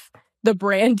if the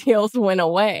brand deals went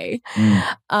away.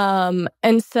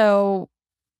 And so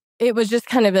it was just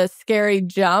kind of a scary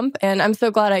jump. And I'm so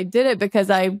glad I did it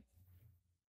because I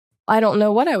don't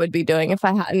know what I would be doing if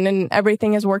I hadn't, and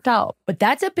everything has worked out. But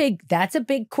that's a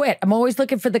big quit. I'm always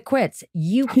looking for the quits.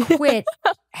 You quit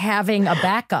having a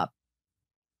backup.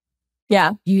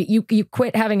 Yeah. You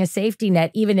quit having a safety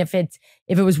net, even if it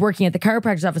was working at the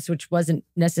chiropractor's office, which wasn't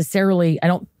necessarily,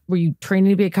 were you training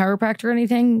to be a chiropractor or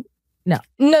anything? No.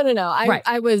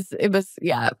 It was.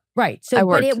 Right. So,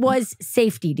 but it was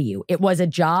safety to you. It was a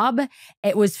job.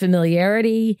 It was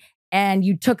familiarity. And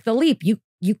you took the leap. You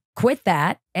quit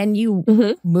that and you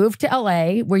moved to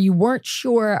LA where you weren't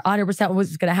sure 100% what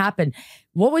was going to happen.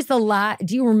 What was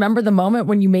do you remember the moment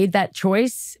when you made that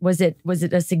choice? Was it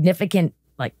a significant,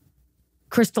 like,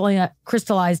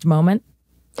 crystallized moment?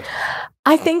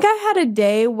 I think I had a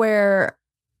day where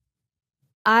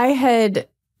I had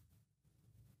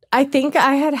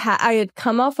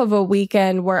come off of a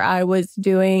weekend where I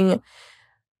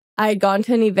had gone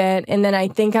to an event and then I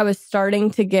think I was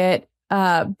starting to get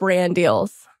brand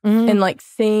deals and like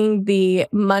seeing the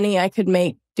money I could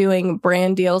make doing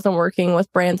brand deals and working with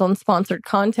brands on sponsored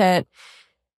content.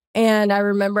 And I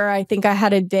remember, I think I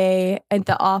had a day at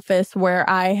the office where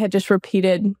I had just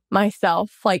repeated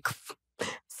myself like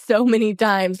so many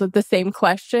times with the same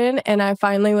question. And I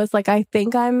finally was like, I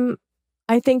think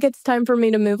it's time for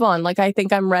me to move on. Like, I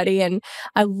think I'm ready. And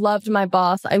I loved my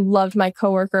boss. I loved my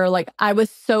coworker. Like, I was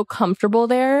so comfortable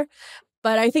there.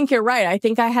 But I think you're right. I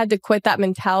think I had to quit that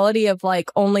mentality of like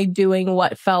only doing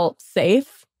what felt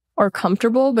safe or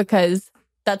comfortable, because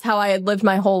that's how I had lived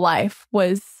my whole life,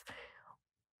 was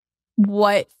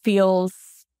what feels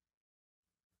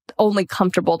only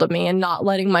comfortable to me and not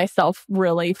letting myself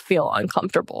really feel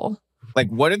uncomfortable. Like,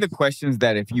 what are the questions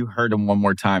that if you heard them one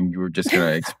more time, you were just going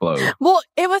to explode? Well,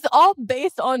 it was all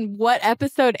based on what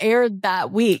episode aired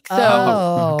that week.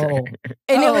 So,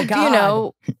 and it was, you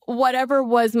know,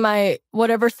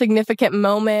 whatever significant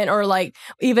moment, or like,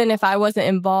 even if I wasn't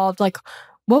involved, like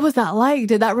what was that like?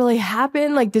 Did that really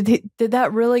happen? Like, did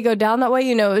that really go down that way?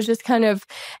 You know, it was just kind of,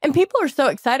 and people are so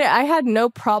excited. I had no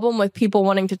problem with people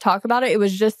wanting to talk about it. It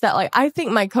was just that, like, I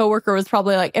think my coworker was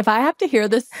probably like, if I have to hear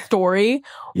this story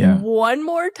one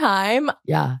more time,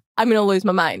 I'm going to lose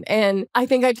my mind. And I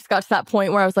think I just got to that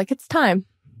point where I was like, it's time.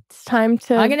 It's time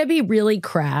to... I'm going to be really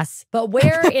crass, but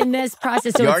where in this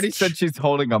process... So you already said she's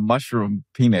holding a mushroom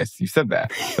penis. You said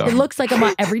that. So. It looks like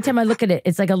every time I look at it,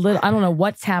 it's like a little... I don't know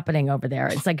what's happening over there.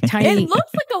 It's like tiny... It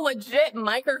looks like a legit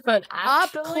microphone,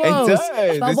 actually. Up close. It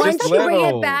does. But it's once you bring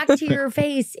little. it back to your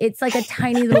face, it's like a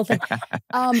tiny little thing.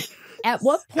 At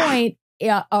what point,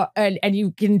 and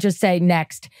you can just say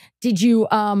next, did you...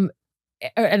 and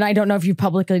I don't know if you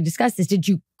publicly discussed this, did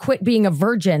you quit being a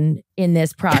virgin in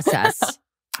this process?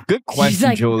 Good question,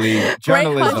 like, Julie.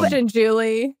 Journalism. Great question,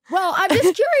 Julie. Well, I'm just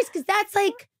curious because that's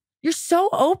like, you're so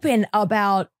open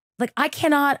about, like, I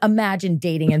cannot imagine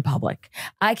dating in public.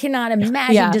 I cannot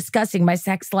imagine discussing my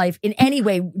sex life in any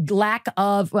way, maybe lack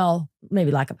of,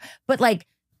 but like,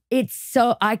 it's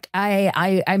so,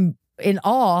 I'm in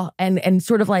awe and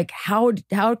sort of like, how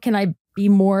can I be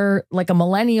more like a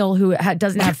millennial who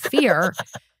doesn't have fear?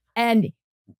 And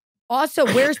also,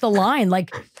 where's the line?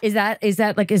 Like, is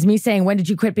that like, is me saying, when did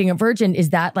you quit being a virgin? Is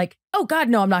that like, oh God,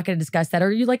 no, I'm not going to discuss that? Or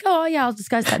are you like, oh yeah, I'll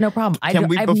discuss that, no problem. I have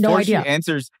no idea. Before she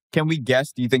answers, can we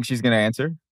guess? Do you think she's going to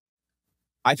answer?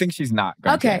 I think she's not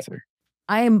going to answer.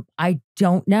 I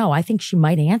don't know. I think she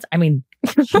might answer. I mean,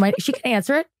 she can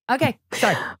answer it. Okay,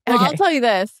 sorry. Well, I'll tell you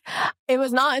this. It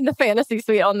was not in the fantasy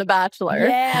suite on The Bachelor.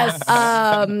 Yes.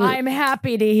 I'm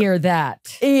happy to hear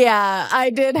that. Yeah,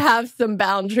 I did have some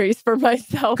boundaries for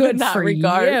myself in that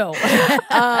regard. You.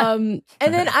 And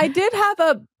then I did have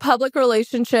a public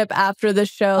relationship after the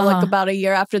show, like about a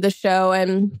year after the show.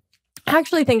 And I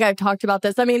actually think I've talked about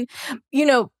this. I mean, you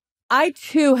know, I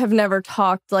too have never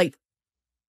talked like,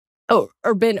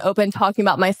 or been open talking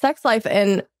about my sex life.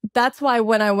 And that's why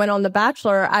when I went on The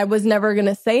Bachelor, I was never going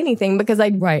to say anything because I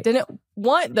didn't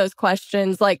want those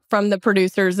questions like from the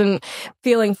producers and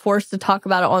feeling forced to talk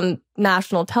about it on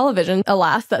national television.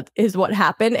 Alas, that is what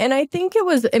happened. And I think it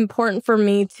was important for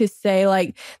me to say,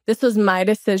 like, this was my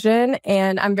decision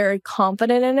and I'm very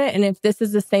confident in it. And if this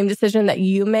is the same decision that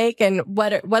you make, and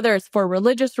whether it's for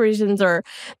religious reasons or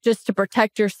just to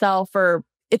protect yourself, or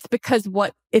it's because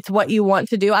it's what you want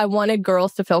to do. I wanted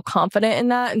girls to feel confident in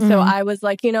that. And so I was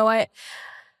like, you know what?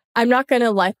 I'm not going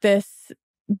to let this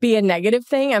be a negative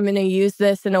thing. I'm going to use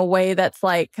this in a way that's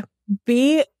like,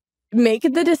 make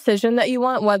the decision that you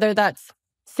want, whether that's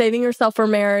saving yourself for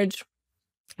marriage,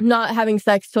 not having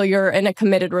sex till you're in a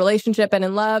committed relationship and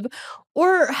in love,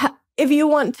 or if you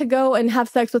want to go and have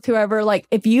sex with whoever, like,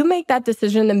 if you make that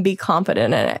decision, then be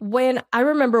confident in it. I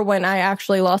remember when I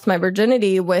actually lost my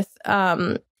virginity with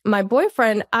my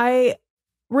boyfriend, I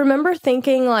remember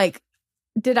thinking, like,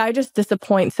 did I just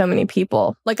disappoint so many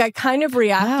people? Like, I kind of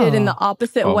reacted in the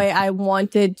opposite way I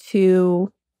wanted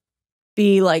to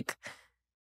be, like,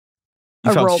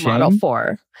 a role model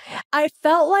for. I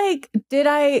felt like, did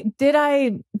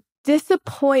I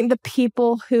disappoint the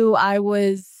people who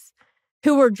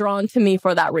were drawn to me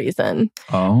for that reason?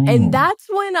 And that's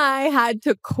when I had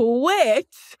to quit.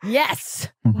 Yes.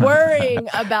 Worrying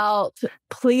about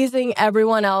pleasing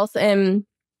everyone else and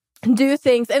do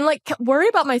things and like worry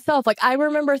about myself. Like, I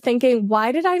remember thinking,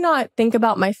 why did I not think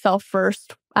about myself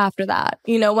first after that?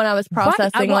 You know, when I was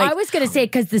processing. I was going to say,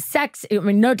 because the sex, I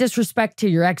mean, no disrespect to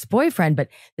your ex-boyfriend, but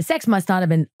the sex must not have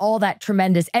been all that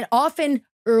tremendous. And often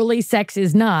early sex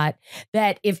is not.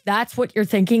 That if that's what you're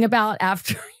thinking about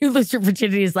after you lose your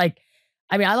virginity, is like,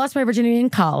 I mean, I lost my virginity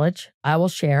in college. I will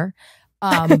share.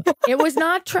 It was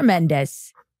not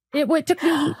tremendous. It took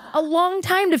me a long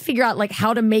time to figure out like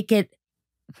how to make it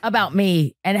about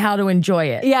me and how to enjoy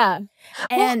it. Yeah.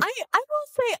 And well, I will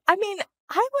say, I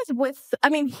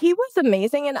mean, he was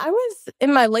amazing. And I was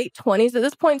in my late 20s at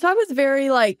this point. So I was very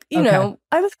like, you know,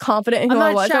 I was confident in who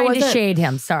I was. I'm not trying to shade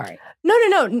him. Sorry.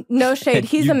 No shade.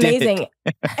 He's amazing.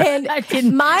 And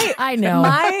I know.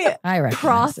 My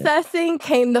processing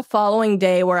came the following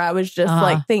day where I was just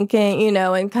like thinking, you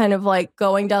know, and kind of like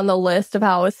going down the list of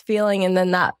how I was feeling. And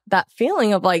then that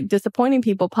feeling of like disappointing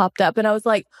people popped up. And I was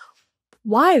like,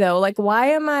 why though? Like, why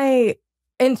am I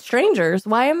in strangers?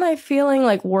 Why am I feeling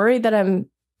like worried that I'm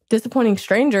disappointing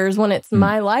strangers when it's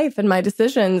my life and my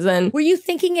decisions? And were you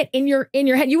thinking it in your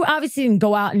head? You obviously didn't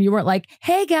go out and you weren't like,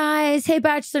 hey guys, hey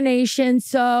Bachelor Nation,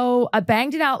 so I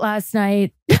banged it out last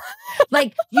night.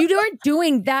 Like, you weren't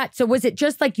doing that. So was it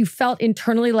just like you felt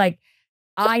internally like,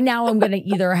 I now am going to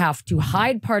either have to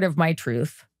hide part of my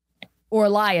truth or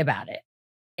lie about it?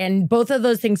 And both of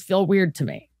those things feel weird to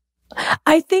me.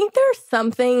 I think there's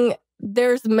something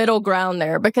there's middle ground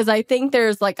there, because I think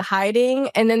there's like hiding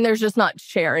and then there's just not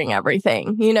sharing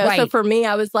everything, you know? Right. So for me,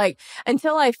 I was like,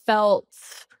 until I felt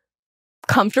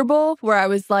comfortable where I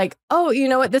was like, oh, you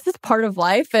know what? This is part of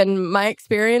life. And my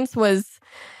experience was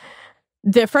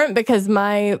different because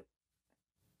my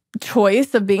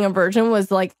choice of being a virgin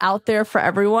was like out there for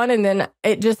everyone. And then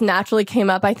it just naturally came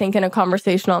up, I think, in a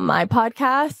conversation on my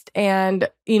podcast and,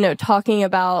 you know, talking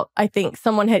about, I think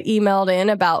someone had emailed in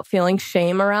about feeling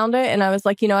shame around it. And I was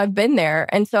like, you know, I've been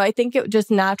there. And so I think it just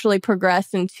naturally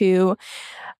progressed into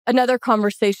another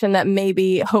conversation that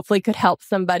maybe hopefully could help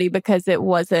somebody, because it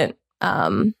wasn't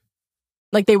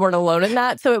like they weren't alone in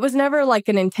that. So it was never like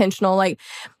an intentional, like,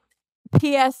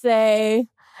 PSA,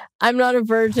 I'm not a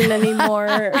virgin anymore.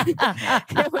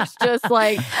 It was just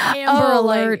like, Amber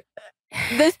alert.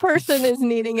 Like, this person is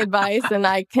needing advice and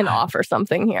I can offer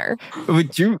something here.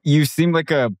 Would you seem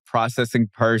like a processing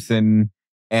person,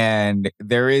 and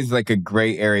there is like a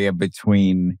gray area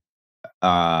between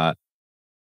hiding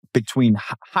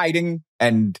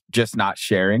and just not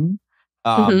sharing.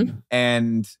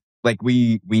 And like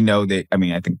we know that, I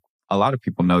mean, I think a lot of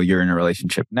people know you're in a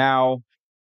relationship now.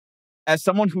 As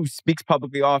someone who speaks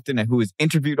publicly often and who is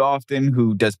interviewed often,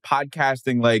 who does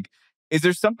podcasting, like, is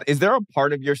there a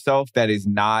part of yourself that is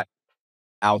not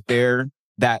out there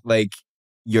that like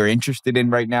you're interested in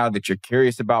right now, that you're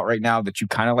curious about right now, that you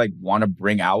kind of like want to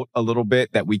bring out a little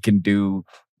bit that we can do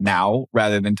now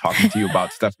rather than talking to you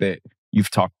about stuff that you've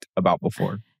talked about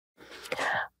before?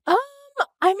 I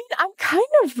mean,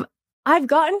 I've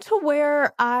gotten to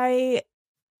where I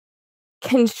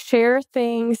can share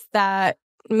things that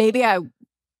maybe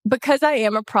because I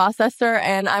am a processor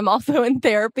and I'm also in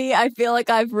therapy, I feel like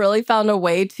I've really found a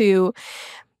way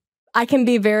I can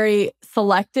be very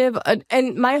selective.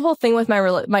 And my whole thing with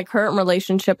my current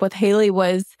relationship with Hayley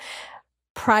was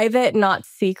private, not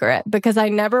secret, because I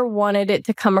never wanted it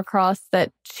to come across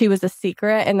that she was a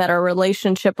secret and that our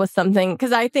relationship was something,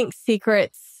 because I think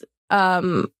secrets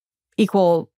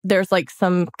equal, there's like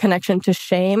some connection to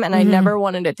shame. And I never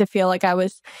wanted it to feel like I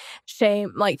was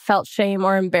felt shame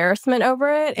or embarrassment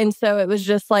over it. And so it was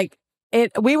just like,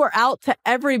 we were out to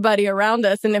everybody around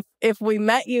us. And if we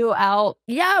met you out.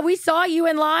 Yeah, we saw you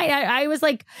in line. I was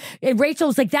like, Rachel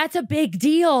was like, that's a big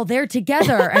deal. They're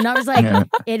together. And I was like,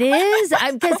 it is?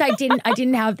 Because I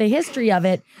didn't have the history of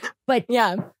it. But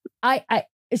yeah,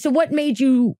 so what made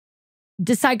you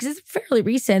decide, because it's fairly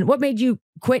recent, what made you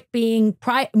quit being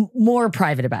more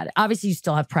private about it? Obviously, you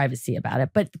still have privacy about it,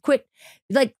 but quit,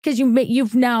 like, because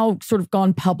you've now sort of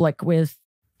gone public with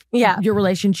your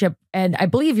relationship, and I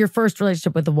believe your first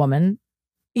relationship with a woman.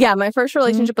 Yeah, my first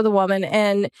relationship with a woman.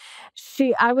 And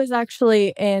I was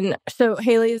actually so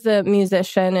Hayley is a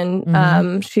musician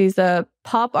and she's a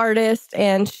pop artist,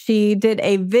 and she did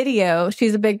a video.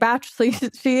 She's a big Bachelor.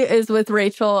 She is with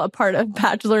Rachel, a part of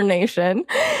Bachelor Nation.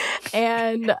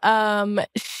 And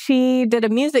she did a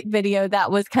music video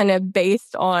that was kind of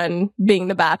based on being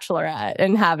the Bachelorette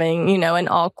and having, you know, an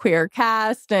all queer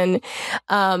cast. And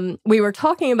we were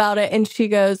talking about it, and she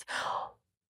goes,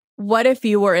 what if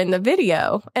you were in the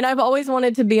video? And I've always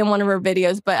wanted to be in one of her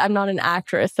videos, but I'm not an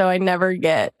actress, so I never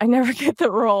get the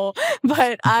role.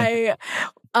 But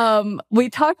we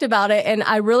talked about it, and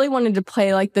I really wanted to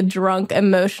play like the drunk,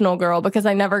 emotional girl, because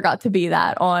I never got to be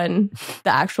that on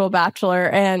the actual Bachelor.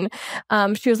 And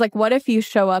she was like, what if you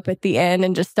show up at the end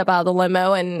and just step out of the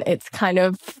limo, and it's kind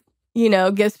of, you know,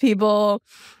 gives people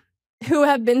who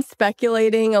have been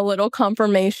speculating a little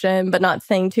confirmation, but not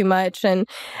saying too much. And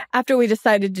after we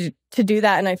decided to do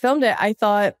that and I filmed it, I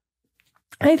thought,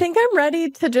 I think I'm ready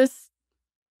to just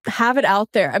have it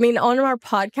out there. I mean, on our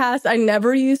podcast, I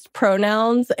never used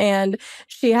pronouns, and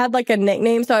she had like a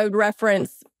nickname. So I would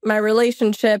reference my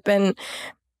relationship and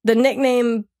the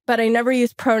nickname, but I never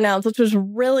used pronouns, which was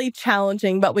really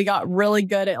challenging, but we got really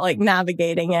good at like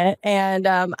navigating it. And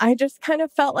I just kind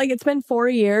of felt like it's been 4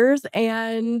 years,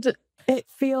 and it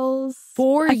feels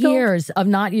 4 years of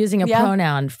not using a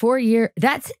pronoun. 4 years.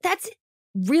 That's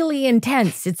really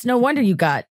intense. It's no wonder you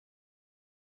got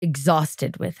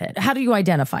exhausted with it. How do you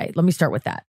identify it? Let me start with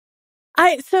that.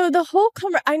 So the whole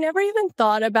I never even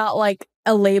thought about like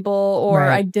a label or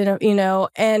I didn't, you know,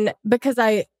 and because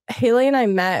Hayley and I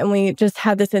met and we just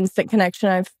had this instant connection.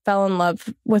 I fell in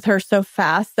love with her so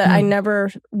fast that I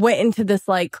never went into this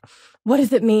like, what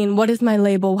does it mean? What is my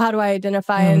label? How do I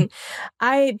identify? And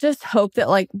I just hope that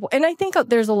like, and I think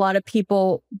there's a lot of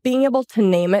people being able to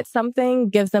name it something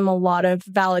gives them a lot of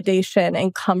validation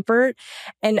and comfort.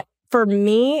 And for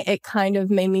me, it kind of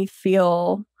made me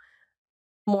feel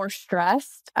more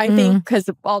stressed. I think because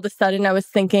all of a sudden I was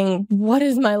thinking, what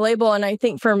is my label? And I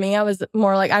think for me, I was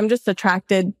more like, I'm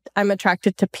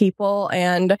attracted to people,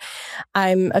 and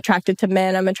I'm attracted to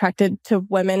men. I'm attracted to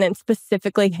women, and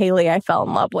specifically Hayley I fell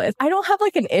in love with. I don't have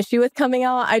like an issue with coming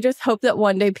out. I just hope that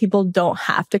one day people don't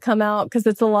have to come out, because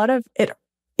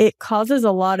it causes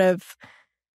a lot of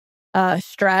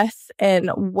stress and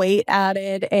weight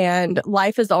added, and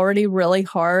life is already really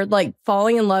hard. Like,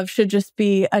 falling in love should just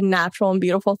be a natural and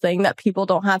beautiful thing that people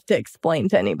don't have to explain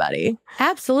to anybody.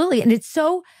 Absolutely. And it's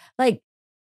so like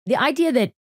the idea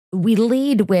that we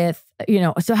lead with,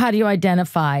 so how do you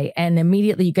identify? And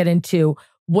immediately you get into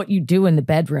what you do in the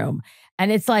bedroom.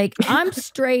 And it's like, I'm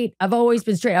straight. I've always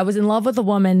been straight. I was in love with a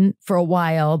woman for a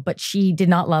while, but she did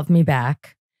not love me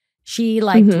back. She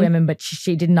liked women, but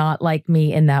she did not like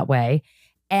me in that way.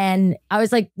 And I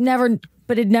was like, never,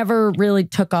 but it never really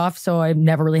took off. So I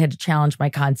never really had to challenge my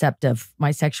concept of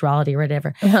my sexuality or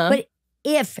whatever. But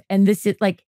if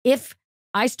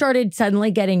I started suddenly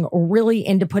getting really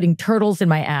into putting turtles in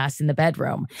my ass in the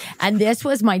bedroom, and this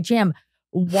was my jam,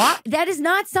 that is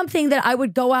not something that I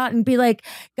would go out and be like,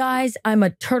 guys, I'm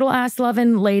a turtle ass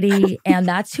loving lady and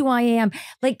that's who I am.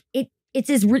 Like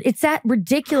it's that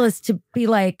ridiculous to be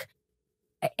like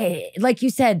you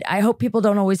said, I hope people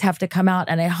don't always have to come out,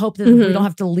 and I hope that we don't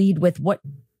have to lead with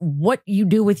what you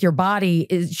do with your body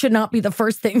should not be the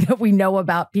first thing that we know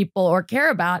about people or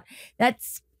care about.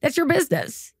 That's your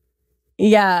business.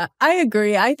 Yeah, I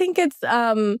agree. I think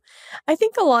I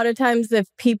think a lot of times if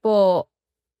people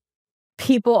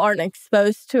aren't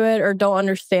exposed to it or don't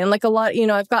understand, like a lot,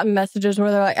 I've gotten messages where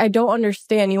they're like, I don't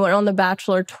understand. You went on The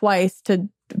Bachelor twice to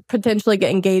potentially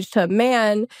get engaged to a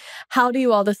man. How do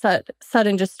you all of a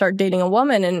sudden just start dating a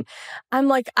woman? And I'm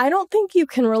like, I don't think you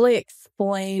can really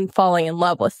explain falling in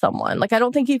love with someone. Like, I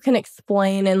don't think you can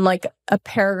explain in like a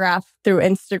paragraph through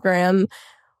Instagram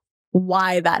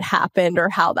why that happened or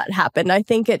how that happened. I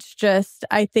think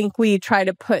we try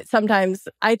to put, sometimes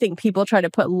I think people try to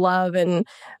put love and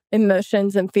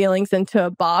emotions and feelings into a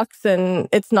box, and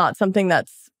it's not something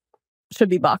should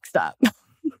be boxed up.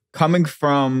 Coming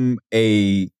from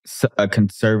a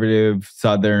conservative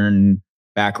Southern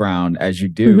background as you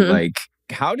do, like,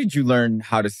 how did you learn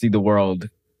how to see the world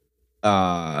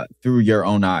through your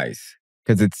own eyes?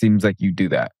 Because it seems like you do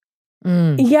that.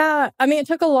 Yeah. I mean, it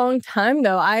took a long time,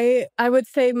 though. I would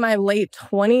say my late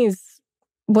 20s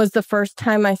was the first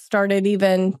time I started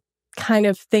even kind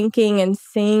of thinking and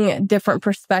seeing different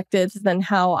perspectives than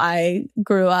how I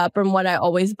grew up and what I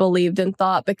always believed and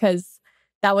thought, because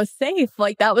that was safe.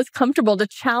 Like, that was comfortable to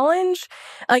challenge.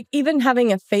 Like, even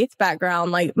having a faith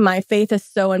background, like, my faith is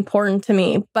so important to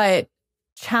me, but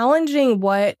challenging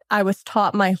what I was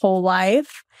taught my whole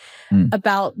life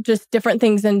about just different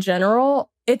things in general.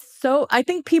 I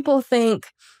think people think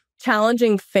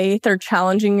challenging faith or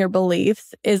challenging your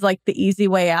beliefs is like the easy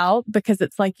way out, because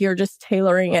it's like you're just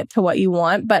tailoring it to what you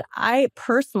want. But I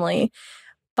personally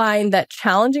find that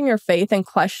challenging your faith and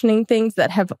questioning things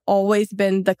that have always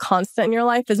been the constant in your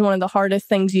life is one of the hardest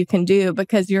things you can do,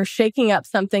 because you're shaking up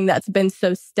something that's been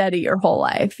so steady your whole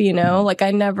life, Like,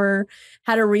 I never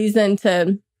had a reason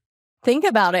to think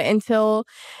about it until,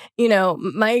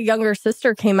 my younger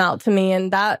sister came out to me,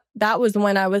 and that was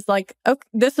when I was like, okay,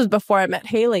 this was before I met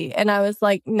Hayley. And I was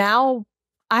like, now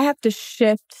I have to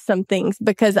shift some things,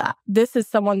 because this is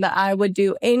someone that I would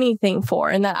do anything for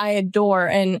and that I adore.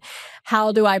 And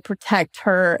how do I protect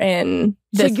her in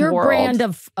this world? So your brand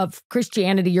of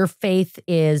Christianity, your faith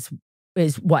is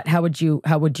what? How would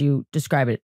you describe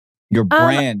it? Your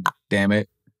brand, damn it.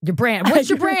 Your brand. What's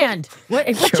your brand?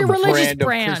 What's your religious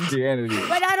brand? Christianity.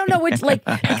 But I don't know which,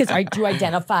 because do you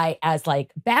identify as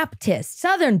like Baptist,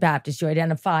 Southern Baptist? Do you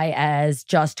identify as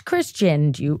just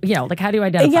Christian? Do you how do you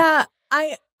identify? Yeah,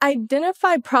 I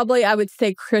identify probably, I would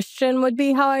say Christian would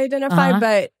be how I identify,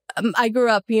 but I grew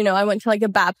up, I went to like a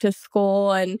Baptist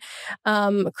school and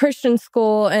Christian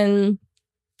school. And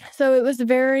so it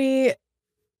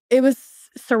was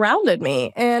surrounded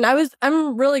me. And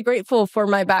I'm really grateful for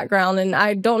my background. And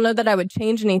I don't know that I would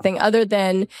change anything other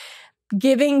than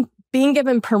being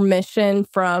given permission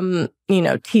from,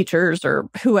 teachers or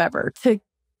whoever to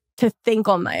think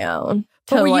on my own.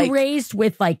 But were you raised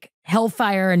with like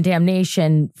hellfire and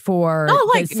damnation for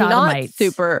the sodomites?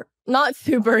 Not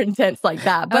super intense like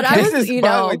that. But Okay. I was,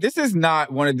 By the way, this is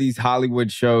not one of these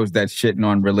Hollywood shows that's shitting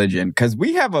on religion, because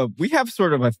we have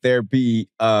sort of a therapy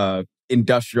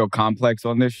industrial complex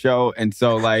on this show, and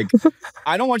so like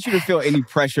I don't want you to feel any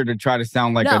pressure to try to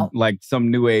sound like like some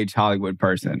new age Hollywood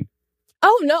person.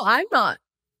 Oh no, I'm not.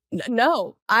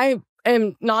 No, I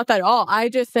am not at all. I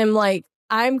just am like,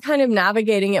 I'm kind of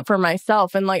navigating it for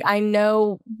myself. And like, I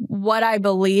know what I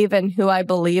believe and who I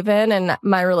believe in and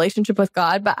my relationship with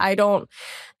God, but I don't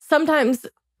sometimes,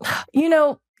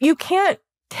 you can't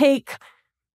take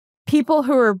people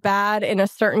who are bad in a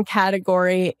certain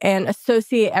category and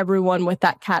associate everyone with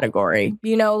that category.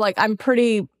 Like I'm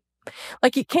pretty,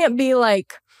 like it can't be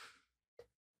like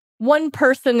one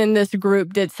person in this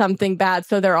group did something bad,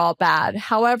 so they're all bad.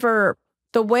 However,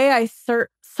 the way I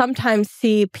sometimes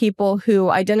see people who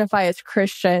identify as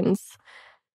Christians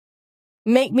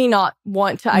make me not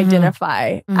want to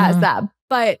identify as that.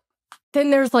 But then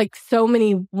there's like so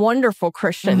many wonderful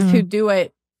Christians who do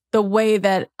it the way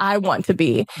that I want to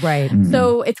be. Right.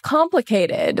 So it's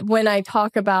complicated when I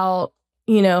talk about,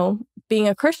 being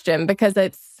a Christian because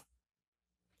it's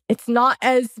not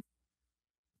as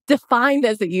defined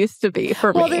as it used to be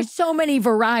for me. Well, there's so many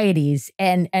varieties.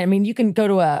 And I mean, you can go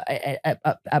to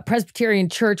a Presbyterian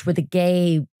church with a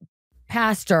gay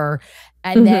pastor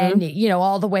and then,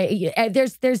 all the way,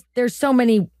 there's so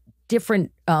many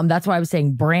different, that's why I was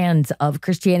saying brands of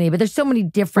Christianity, but there's so many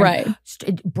different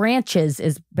branches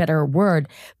is a better word.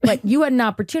 But you had an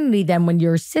opportunity then when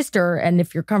your sister, and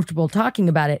if you're comfortable talking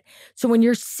about it. So when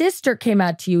your sister came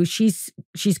out to you, she's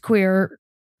queer.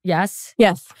 Yes.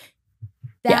 Yes.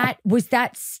 Was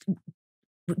that,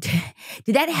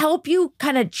 did that help you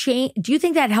kind of change? Do you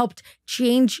think that helped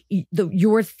change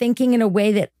your thinking in a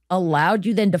way that allowed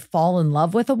you then to fall in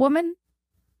love with a woman?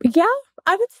 Yeah,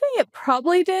 I would say it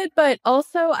probably did. But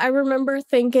also I remember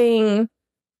thinking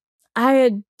I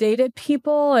had dated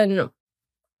people and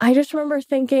I just remember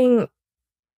thinking,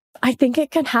 I think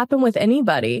it can happen with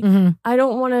anybody. I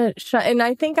don't want to and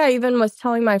I think I even was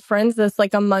telling my friends this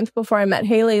like a month before I met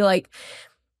Hayley, like,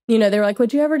 they were like,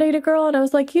 would you ever date a girl? And I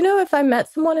was like, if I met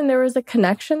someone and there was a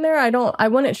connection there, I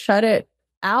wouldn't shut it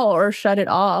out or shut it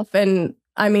off. And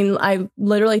I mean, I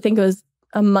literally think it was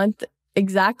a month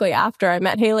exactly after I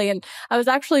met Hayley. And I was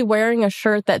actually wearing a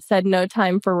shirt that said "No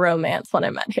time for romance" when I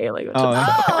met Hayley.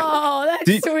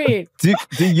 That's sweet.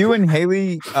 Do you and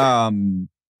Hayley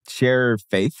share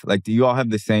faith? Like, do you all have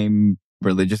the same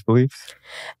religious beliefs?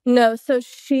 No, so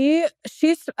she's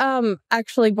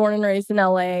actually born and raised in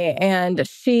LA, and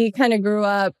she kind of grew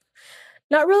up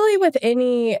not really with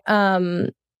any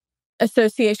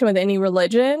association with any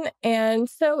religion. And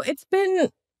so it's been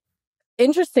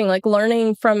interesting, like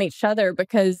learning from each other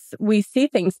because we see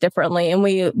things differently and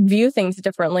we view things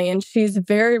differently. And she's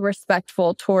very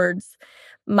respectful towards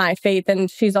my faith. And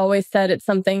she's always said it's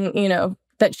something,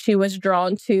 that she was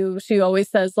drawn to. She always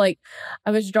says, like,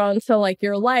 I was drawn to like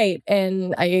your light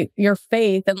and your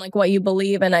faith and like what you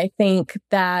believe. And I think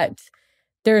that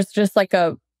there's just like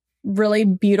a really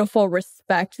beautiful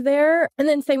respect there. And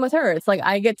then same with her. It's like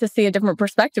I get to see a different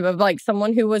perspective of like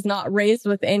someone who was not raised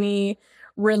with any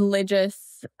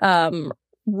religious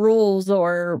rules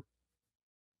or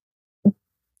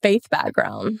faith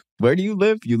background. Where do you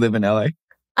live? You live in LA?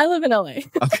 I live in LA.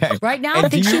 Okay. Right now, I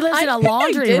think she lives in a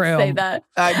laundry room. I did say that.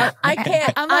 I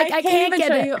can't. I'm like, I can't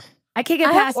get it. I can't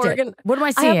get past it. What am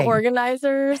I seeing? I have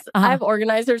organizers. I have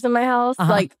organizers in my house.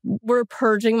 Like, we're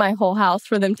purging my whole house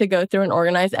for them to go through and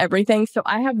organize everything. So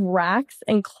I have racks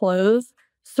and clothes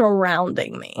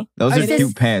surrounding me. Those are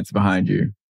cute pants behind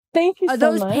you. Thank you so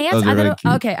those much. Pants? Those are really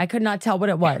cute. Okay, I could not tell what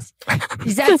it was.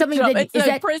 Is that something It's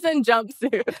a prison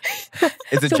jumpsuit.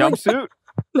 It's a jumpsuit?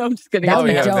 No, I'm just kidding. That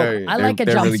was a joke. I like a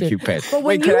they're jumpsuit. Really cute pants. But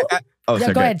when Wait, you...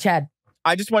 sorry, go ahead, Chad.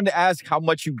 I just wanted to ask how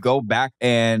much you go back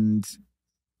and...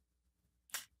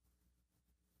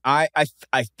 I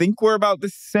think we're about the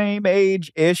same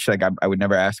age-ish. Like, I would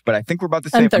never ask, but I think we're about the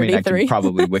same. I'm 33. I can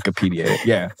probably Wikipedia it.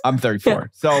 Yeah, I'm 34. Yeah.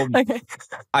 So okay.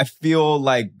 I feel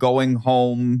like going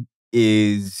home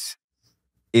it's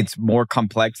more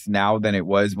complex now than it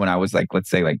was when I was like, let's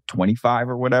say like 25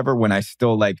 or whatever, when I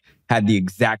still like had the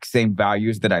exact same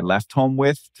values that I left home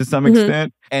with to some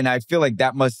extent. And I feel like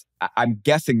I'm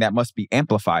guessing that must be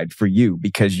amplified for you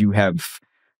because you have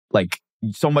like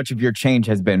so much of your change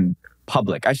has been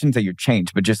public. I shouldn't say your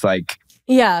change, but just like,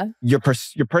 your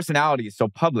personality is so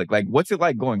public. Like, what's it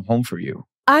like going home for you?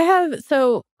 I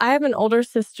have an older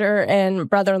sister and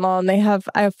brother-in-law, and I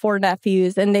have 4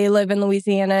 nephews, and they live in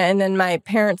Louisiana, and then my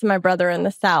parents and my brother in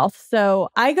the South. So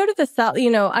I go to the South,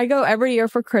 I go every year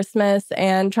for Christmas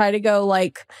and try to go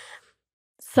like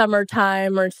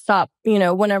summertime or stop,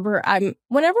 whenever I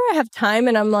have time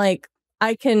and I'm like,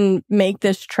 I can make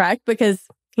this trek because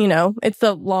they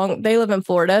live in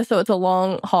Florida, so it's a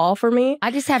long haul for me. I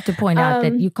just have to point out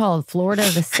that you call Florida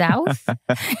the South.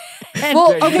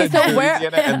 Well, okay, so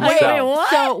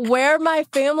where my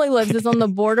family lives is on the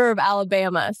border of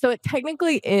Alabama, so it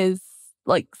technically is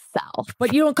like South.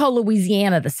 But you don't call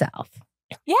Louisiana the South.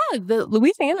 Yeah, the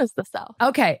Louisiana's the South.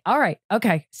 Okay. All right.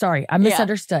 Okay. Sorry. I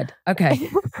misunderstood. Okay.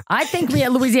 I think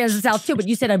Louisiana's the South too, but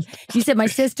you said my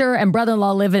sister and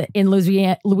brother-in-law live in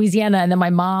Louisiana, and then my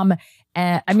mom,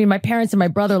 my parents and my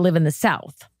brother live in the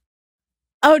South.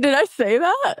 Oh, did I say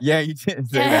that? Yeah, you did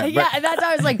say that. Yeah, and that's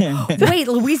why I was like, wait,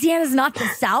 Louisiana's not the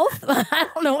South? I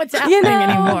don't know what's happening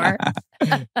anymore.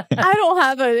 I don't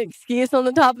have an excuse on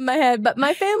the top of my head, but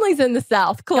my family's in the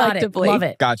South collectively. Love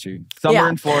it. Got you. Summer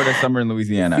in Florida, summer in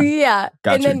Louisiana. Yeah.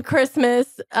 Got and you. then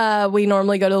Christmas, we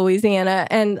normally go to Louisiana.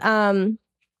 And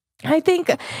I think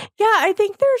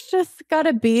there's just got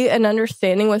to be an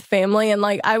understanding with family. And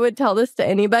like, I would tell this to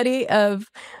anybody of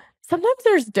sometimes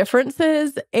there's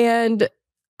differences, and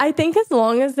I think as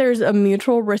long as there's a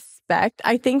mutual respect,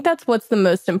 I think that's what's the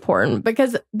most important,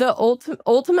 because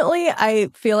ultimately, I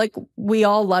feel like we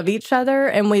all love each other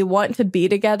and we want to be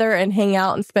together and hang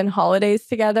out and spend holidays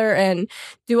together and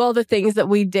do all the things that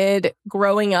we did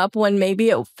growing up when maybe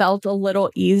it felt a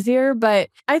little easier. But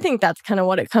I think that's kind of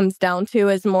what it comes down to,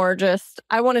 is more just,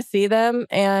 I want to see them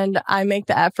and I make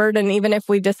the effort. And even if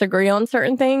we disagree on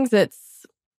certain things, it's,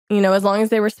 as long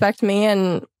as they respect me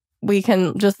and we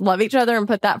can just love each other and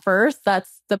put that first,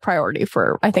 that's the priority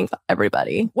for, I think,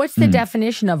 everybody. What's the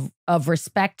definition of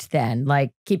respect then?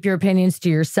 Like, keep your opinions to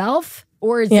yourself?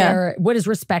 Or what does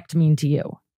respect mean to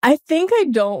you? I think I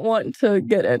don't want to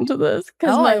get into this.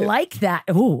 I like that.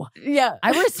 Ooh. Yeah.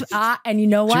 And you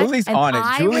know what? Julie's on it.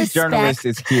 Julie's journalist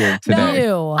is here today.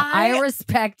 I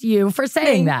respect you for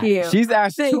saying that. You. She's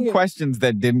asked two questions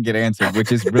that didn't get answered,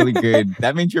 which is really good.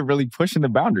 That means you're really pushing the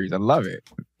boundaries. I love it.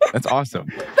 That's awesome.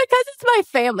 Because it's my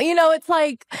family. It's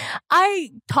like I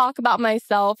talk about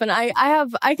myself and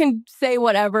I can say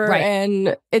whatever,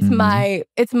 and it's my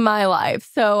life.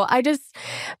 So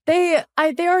they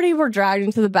already were dragged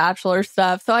into the Bachelor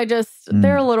stuff. So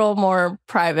they're a little more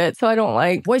private. So I don't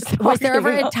like. Was there ever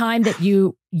a time that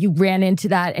you ran into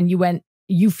that and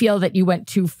you feel that you went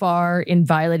too far in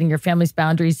violating your family's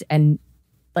boundaries, and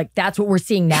like that's what we're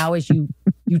seeing now is you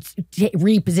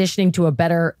repositioning to a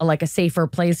better, like a safer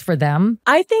place for them?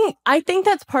 I think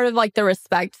that's part of like the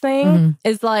respect thing,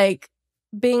 is like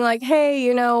being like,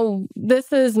 hey,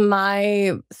 this is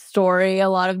my story. A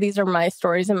lot of these are my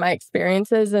stories and my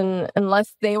experiences. And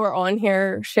unless they were on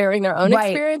here sharing their own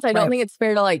experience, I don't think it's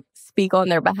fair to like speak on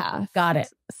their behalf. Got it.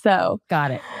 So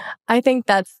got it. I think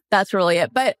that's really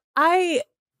it. But I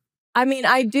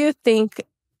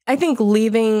think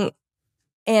leaving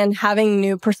and having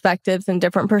new perspectives and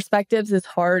different perspectives is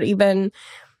hard. Even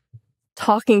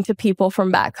talking to people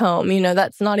from back home,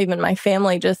 that's not even my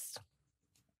family. Just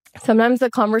sometimes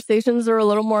the conversations are a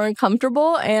little more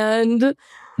uncomfortable, and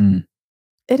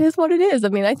it is what it is. I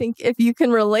mean, I think if you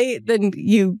can relate, then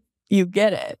you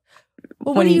get it.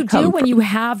 Well, what do you do when you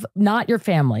have not your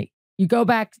family? You go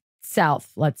back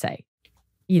south, let's say,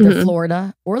 either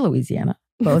Florida or Louisiana.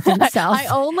 Both in the South. I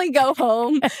only go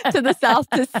home to the South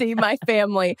to see my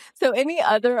family. So any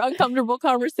other uncomfortable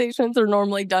conversations are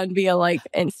normally done via like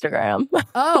Instagram.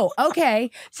 Oh,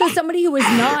 okay. So somebody who is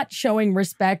not showing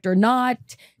respect or not,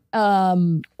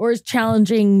 or is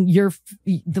challenging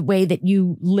the way that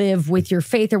you live with your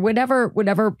faith or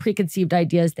whatever preconceived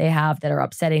ideas they have that are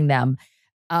upsetting them.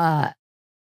 How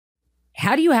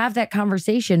do you have that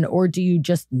conversation, or do you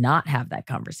just not have that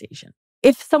conversation?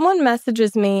 If someone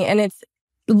messages me and it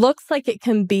looks like it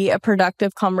can be a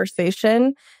productive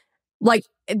conversation, like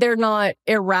they're not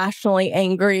irrationally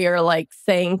angry or like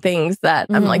saying things that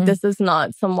I'm like, this is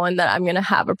not someone that I'm going to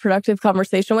have a productive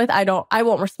conversation with, I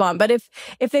won't respond. But if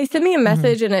they send me a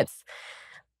message and it's,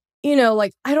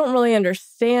 like, I don't really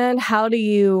understand, how do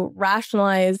you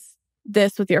rationalize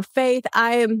this with your faith?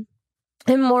 I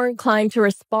am more inclined to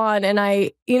respond.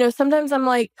 And sometimes I'm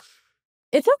like,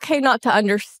 it's okay not to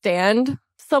understand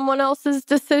someone else's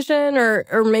decision,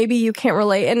 or maybe you can't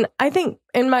relate. And I think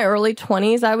in my early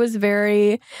 20s, I was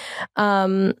very,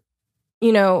 I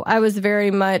was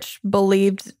very much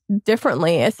believed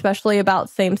differently, especially about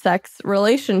same-sex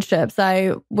relationships.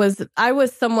 I was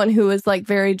someone who was like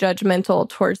very judgmental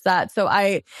towards that. So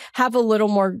I have a little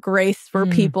more grace for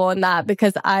people in that,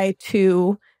 because I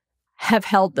too have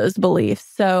held those beliefs.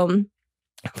 So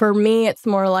for me, it's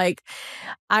more like,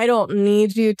 I don't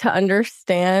need you to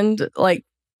understand like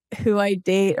who I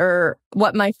date or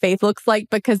what my faith looks like,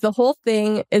 because the whole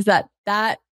thing is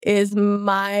that is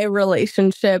my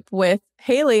relationship with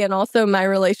Hayley and also my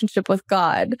relationship with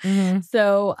God.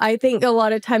 So I think a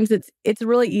lot of times it's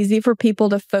really easy for people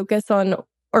to focus on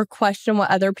or question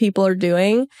what other people are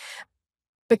doing,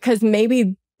 because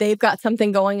maybe they've got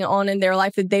something going on in their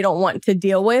life that they don't want to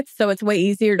deal with. So it's way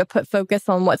easier to put focus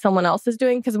on what someone else is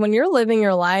doing. Because when you're living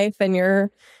your life and you're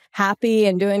happy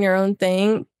and doing your own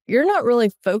thing, you're not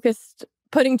really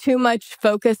putting too much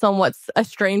focus on what a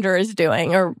stranger is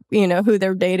doing or, you know, who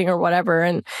they're dating or whatever.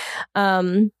 And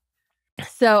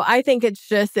so I think it's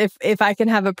just if I can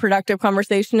have a productive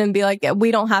conversation and be like, yeah,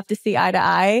 we don't have to see eye to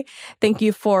eye. Thank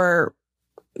you for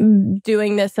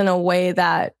doing this in a way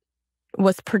that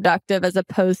was productive as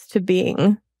opposed to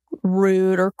being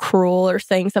rude or cruel or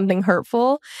saying something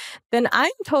hurtful, then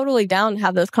I'm totally down to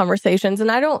have those conversations.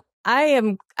 And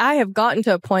I have gotten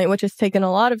to a point, which has taken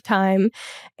a lot of time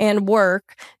and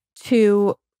work,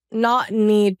 to not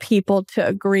need people to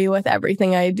agree with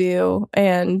everything I do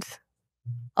and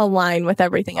align with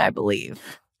everything I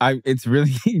believe. It's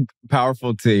really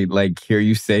powerful to like hear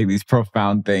you say these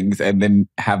profound things and then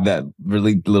have that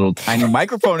really little tiny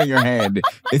microphone in your hand.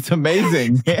 It's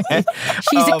amazing.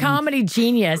 She's a comedy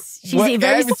genius. She's a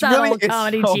very subtle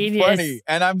comedy genius. Funny.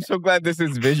 And I'm so glad this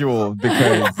is visual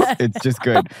because it's just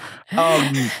good.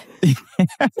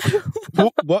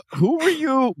 Who were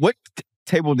you? What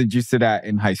table did you sit at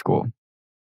in high school?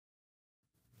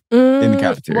 In the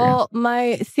cafeteria? Well,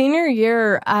 my senior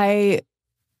year, I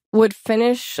would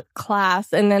finish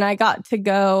class and then I got to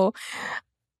go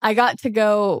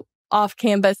off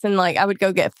campus and like I would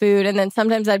go get food, and then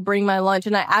sometimes I'd bring my lunch,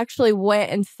 and I actually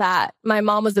went and sat. My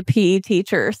mom was a PE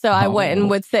teacher, so I went and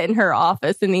would sit in her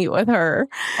office and eat with her.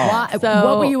 So,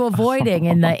 what were you avoiding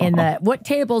in the what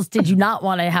tables did you not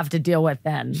want to have to deal with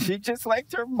then? She just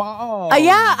liked her mom.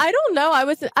 Yeah, I don't know.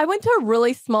 I went to a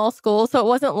really small school, so it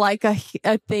wasn't like a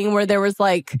thing where there was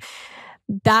like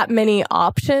that many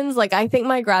options. Like I think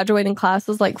my graduating class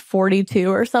was like 42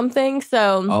 or something.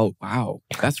 So oh wow,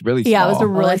 that's really small. Yeah, it was a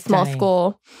really small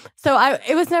school. So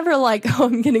it was never like, oh,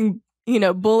 I'm getting, you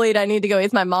know, bullied, I need to go eat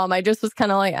with my mom. I just was kind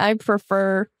of like, I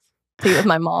prefer to eat with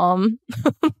my mom.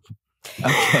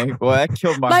 Okay, well that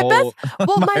killed my whole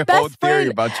best theory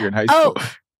friend, about you in high school.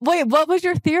 Oh wait, what was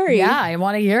your theory? Yeah, I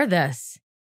want to hear this.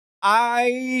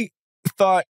 I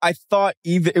thought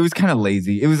either it was kind of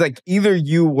lazy. It was like either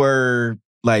you were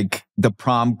like the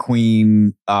prom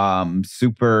queen,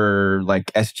 super like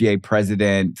SGA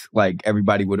president, like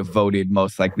everybody would have voted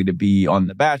most likely to be on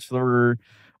The Bachelor,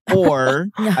 or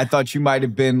I thought you might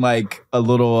have been like a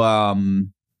little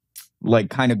like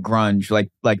kind of grunge,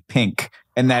 like Pink,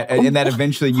 and that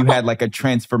eventually you had like a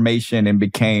transformation and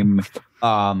became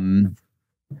I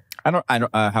don't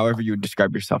however you would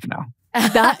describe yourself now.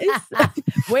 That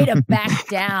is way to back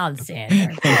down,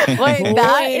 Sandra. Wait, to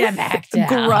back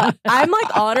down. I'm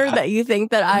like honored that you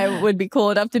think that I would be cool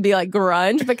enough to be like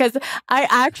grunge, because I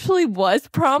actually was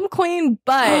prom queen,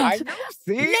 but I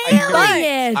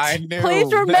knew.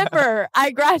 Please remember,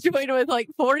 I graduated with like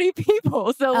 40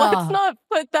 people, so let's not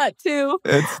put that too.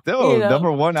 It's still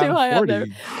number one out of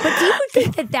 40. But do you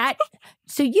think that?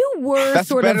 So you were That's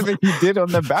sort better of than you did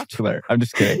on The Bachelor. I'm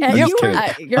just kidding.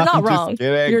 You're not wrong.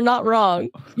 You're not wrong.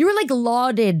 You were like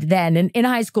lauded then in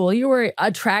high school. You were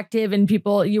attractive, and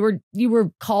people you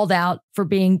were called out for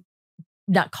being,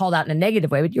 not called out in a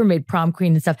negative way, but you were made prom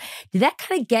queen and stuff. Did that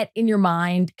kind of get in your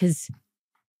mind? Because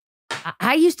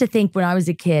I used to think when I was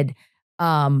a kid,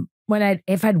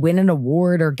 if I'd win an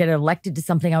award or get elected to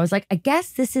something, I was like, I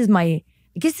guess this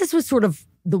was sort of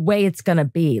the way it's gonna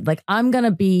be. Like I'm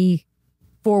gonna be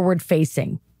forward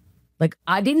facing. Like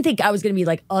I didn't think I was going to be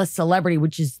like a celebrity,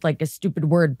 which is like a stupid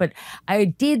word, but I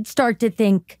did start to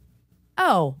think,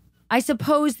 oh, I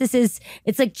suppose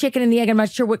it's like chicken and the egg. I'm not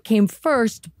sure what came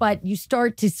first, but you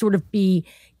start to sort of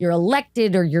you're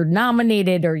elected or you're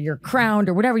nominated or you're crowned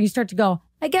or whatever. You start to go,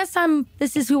 I guess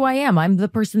this is who I am. I'm the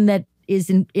person that is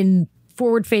in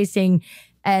forward facing,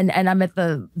 and I'm at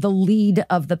the lead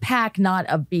of the pack, not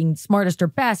of being smartest or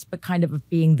best, but kind of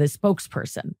being the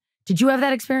spokesperson. Did you have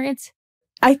that experience?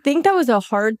 I think that was a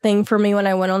hard thing for me when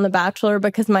I went on The Bachelor,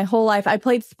 because my whole life, I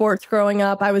played sports growing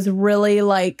up. I was really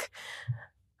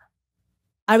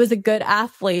I was a good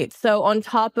athlete. So on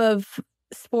top of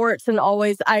sports and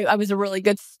always, I was a really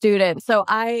good student. So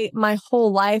my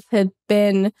whole life had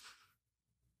been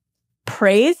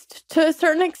praised to a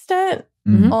certain extent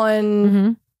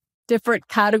on different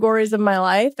categories of my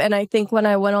life. And I think when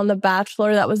I went on The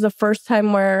Bachelor, that was the first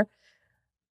time where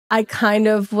I kind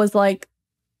of was like,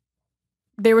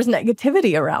 there was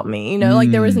negativity around me,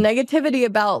 like there was negativity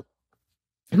about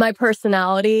my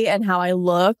personality and how I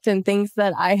looked and things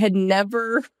that I had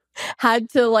never had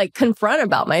to like confront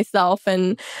about myself.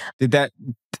 And did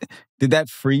that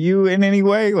free you in any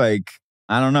way? Like,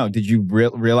 I don't know. Did you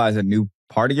realize a new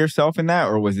part of yourself in that?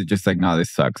 Or was it just like, no,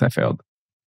 this sucks, I failed?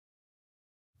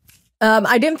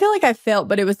 I didn't feel like I failed,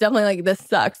 but it was definitely like, this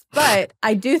sucks. But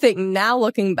I do think now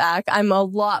looking back, I'm a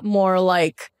lot more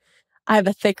like, I have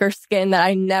a thicker skin that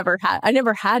I never had. I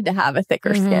never had to have a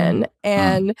thicker skin.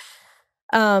 And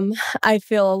I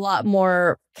feel a lot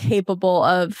more capable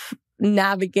of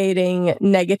navigating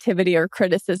negativity or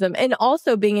criticism, and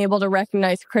also being able to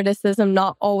recognize criticism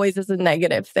not always as a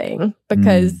negative thing,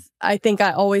 because I think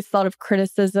I always thought of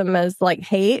criticism as like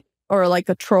hate or like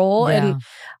a troll. And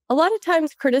a lot of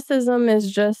times criticism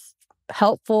is just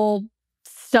helpful,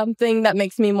 something that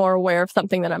makes me more aware of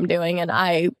something that I'm doing, and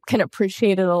I can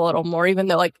appreciate it a little more, even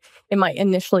though like it might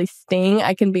initially sting.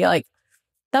 I can be like,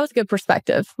 that was good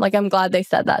perspective. Like, I'm glad they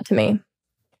said that to me.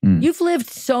 You've lived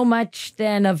so much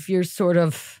then of your sort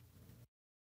of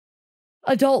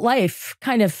adult life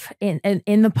kind of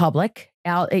in the public.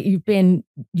 You've been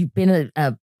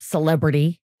a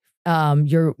celebrity.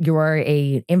 You're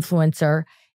a influencer.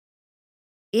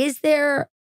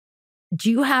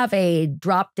 Do you have a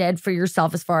drop dead for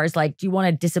yourself as far as like, do you want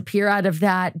to disappear out of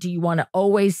that? Do you want to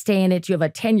always stay in it? Do you have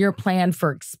a 10-year plan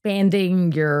for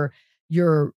expanding your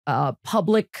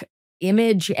public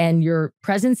image and your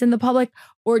presence in the public?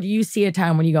 Or do you see a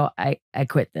time when you go, I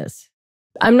quit this?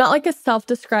 I'm not like a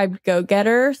self-described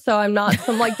go-getter. So I'm not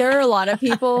like, there are a lot of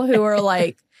people who are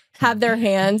like, have their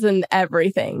hands in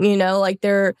everything, you know, like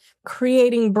they're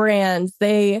creating brands.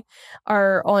 They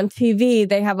are on TV.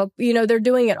 They have they're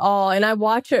doing it all. And I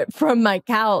watch it from my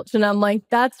couch and I'm like,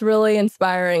 that's really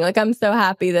inspiring. Like, I'm so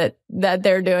happy that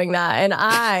they're doing that. And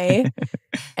I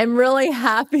am really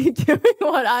happy doing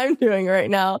what I'm doing right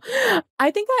now.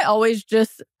 I think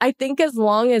I think as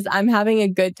long as I'm having a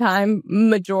good time,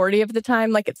 majority of the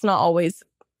time, like it's not always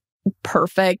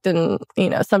perfect, and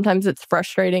sometimes it's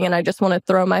frustrating and I just want to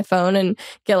throw my phone and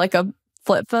get like a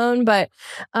flip phone, but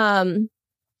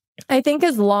I think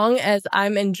as long as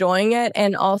I'm enjoying it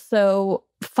and also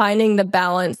finding the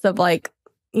balance of like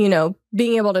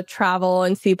being able to travel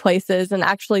and see places and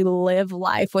actually live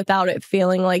life without it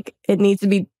feeling like it needs to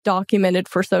be documented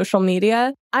for social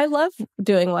media, I love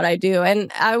doing what I do,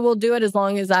 and I will do it as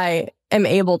long as I am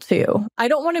able to. I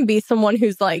don't want to be someone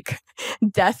who's like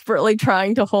desperately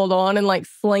trying to hold on and like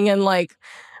slinging like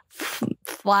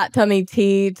flat tummy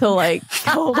tea to like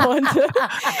hold on to.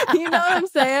 You know what I'm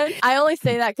saying? I only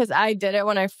say that because I did it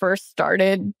when I first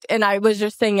started, and I was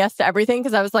just saying yes to everything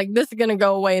because I was like, this is going to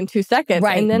go away in 2 seconds.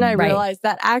 Right, and then I realized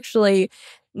that actually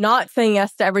not saying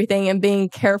yes to everything and being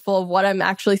careful of what I'm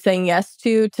actually saying yes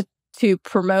to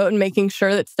promote and making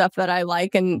sure that stuff that I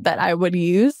like and that I would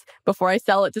use before I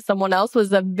sell it to someone else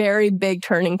was a very big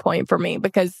turning point for me,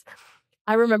 because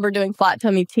I remember doing flat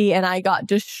tummy tea and I got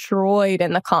destroyed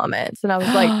in the comments. And I was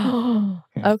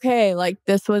like, okay, like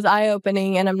this was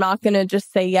eye-opening, and I'm not going to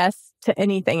just say yes to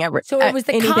anything. So it was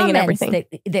the comments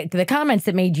the comments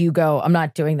that made you go, I'm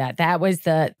not doing that. That was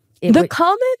the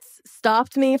comments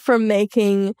stopped me from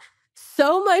making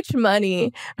so much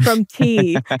money from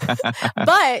tea,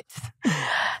 but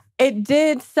it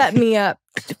did set me up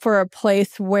for a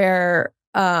place where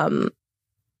I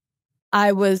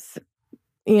was,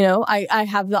 I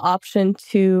have the option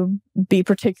to be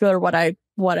particular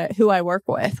who I work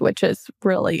with, which is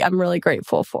I'm really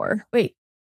grateful for. Wait,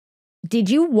 did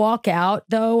you walk out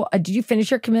though? Did you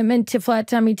finish your commitment to flat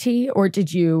tummy tea, or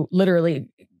did you literally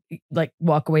like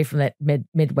walk away from that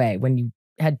midway when you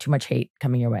had too much hate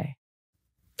coming your way?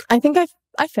 I think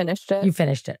I finished it. You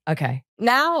finished it. Okay.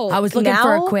 Now I was looking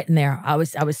for a quit in there. I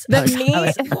was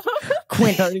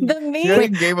quit. She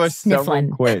gave us several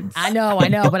quits. I know,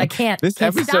 but I can't. This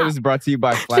episode stop. is brought to you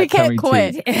by Flat Tummy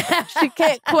Tea. She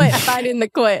can't quit fighting the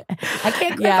quit. I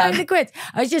can't quit fighting the quits.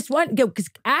 I was just wanting to go, because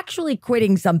actually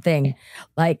quitting something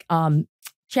like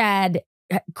Chad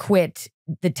quit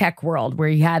the tech world where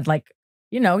he had like,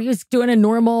 he was doing a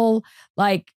normal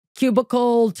like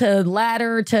cubicle to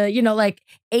ladder to, like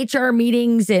HR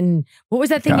meetings, and what was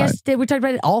that thing yesterday? We talked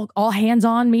about it, all hands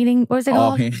on meeting. What was it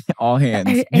called? All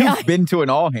hands. You've been to an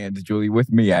all hands, Julie, with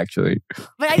me actually.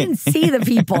 But I didn't see the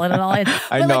people in an all hands.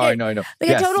 I know. Like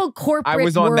a total corporate I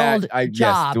was on world that.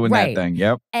 job, doing that thing.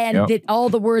 Yep. And all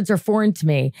the words are foreign to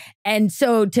me. And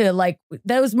so to like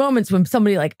those moments when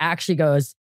somebody like actually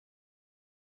goes,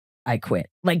 I quit.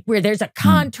 Like where there's a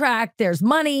contract, there's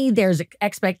money, there's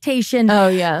expectation. Oh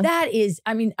yeah. That is,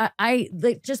 I mean, I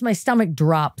like just my stomach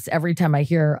drops every time I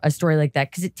hear a story like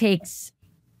that, because it takes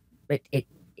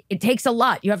a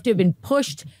lot. You have to have been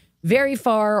pushed very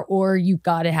far, or you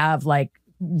got to have like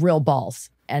real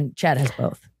balls. And Chad has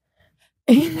both.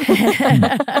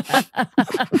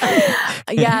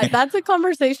 Yeah, that's a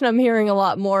conversation I'm hearing a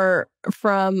lot more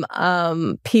from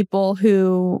people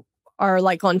who are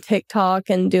like on TikTok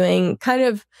and doing kind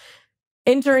of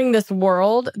entering this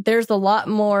world. There's a lot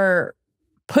more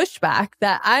pushback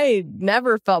that I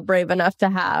never felt brave enough to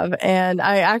have. And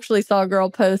I actually saw a girl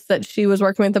post that she was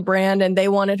working with a brand and they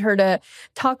wanted her to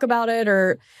talk about it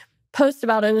or post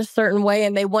about it in a certain way,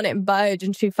 and they wouldn't budge.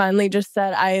 And she finally just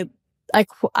said, I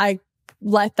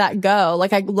let that go.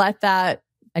 Like, I let that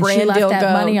And brand she left deal that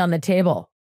go. money on the table.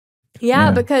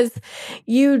 Yeah, because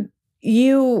you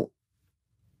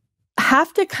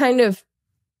have to kind of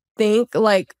think,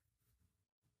 like,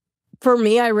 for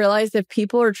me, I realized if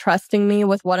people are trusting me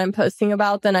with what I'm posting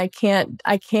about, then I can't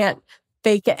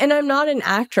fake it. And I'm not an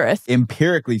actress.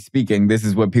 Empirically speaking, this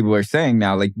is what people are saying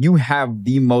now. Like, you have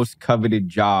the most coveted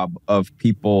job of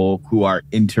people who are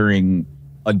entering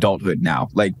adulthood now.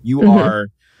 Like, you are.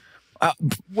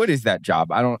 What is that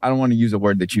job? I don't want to use a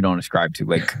word that you don't ascribe to.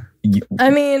 Like,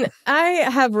 I mean, I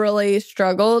have really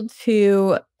struggled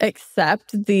to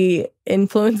accept the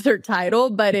influencer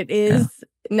title, but it is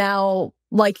now,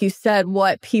 like you said,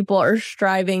 what people are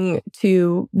striving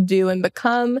to do and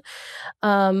become.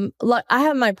 Look, I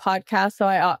have my podcast, so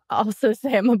I also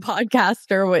say I'm a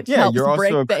podcaster, which helps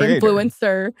break the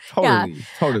influencer.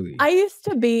 Totally. I used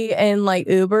to be in like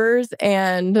Ubers,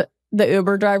 and the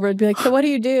Uber driver would be like, so what do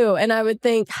you do? And I would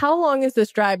think, how long is this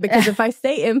drive? Because if I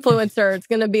say influencer, it's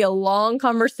going to be a long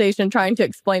conversation trying to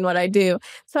explain what I do.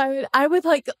 So I would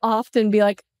like often be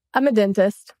like, I'm a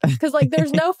dentist. Because like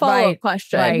there's no follow-up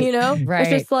question, you know? Right. It's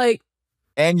just like.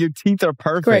 And your teeth are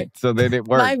perfect, so that it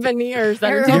works. My veneers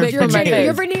are too big for my face.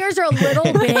 Your veneers are a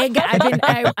little big.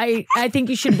 I think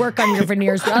you should work on your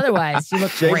veneers. Otherwise, you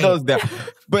look Shave great. those down.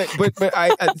 But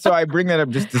I bring that up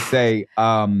just to say,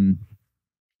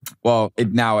 well,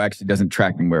 it now actually doesn't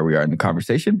track me where we are in the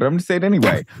conversation, but I'm going to say it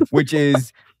anyway, which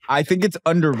is, I think it's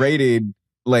underrated,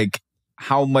 like,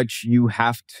 how much you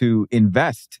have to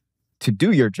invest to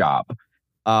do your job.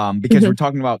 Because we're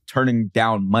talking about turning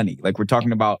down money. Like, we're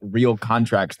talking about real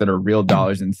contracts that are real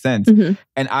dollars and cents.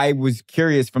 And I was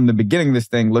curious from the beginning of this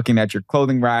thing, looking at your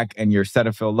clothing rack and your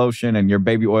Cetaphil lotion and your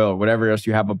baby oil or whatever else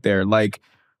you have up there. Like,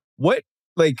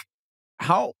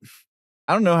 how,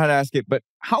 I don't know how to ask it, but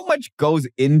how much goes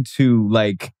into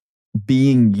like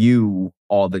being you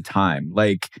all the time?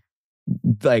 Like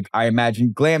I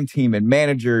imagine glam team and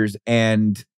managers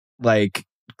and like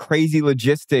crazy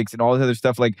logistics and all this other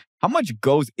stuff. Like, how much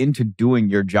goes into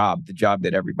doing your job, the job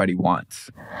that everybody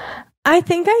wants? I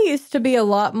think I used to be a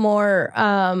lot more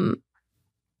on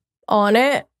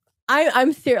it.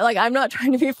 I'm serious. Like, I'm not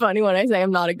trying to be funny when I say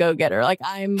I'm not a go-getter. Like,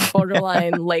 I'm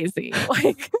borderline lazy.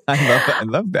 Like, I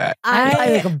love that. I'm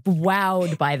like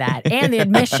wowed by that. And the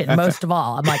admission, most of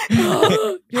all. I'm like,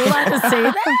 oh, you're allowed to say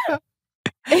that?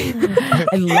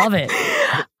 I love it.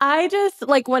 I just,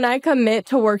 like, when I commit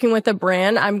to working with a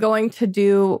brand, I'm going to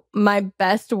do my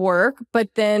best work.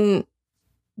 But then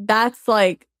that's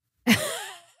like...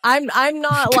 I'm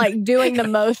not like doing the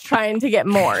most trying to get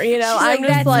more, you know? I'm just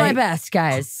that's like my best,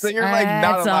 guys. So you're like,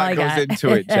 not a lot goes into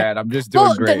it, Chad. I'm just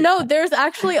doing great. No, there's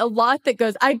actually a lot that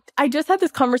goes. I just had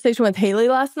this conversation with Hayley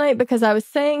last night because I was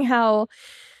saying how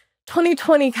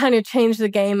 2020 kind of changed the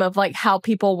game of like how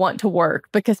people want to work,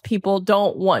 because people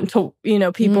don't want to, you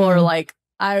know, people are like,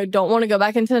 I don't want to go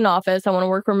back into an office. I want to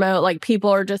work remote. Like, people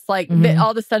are just like,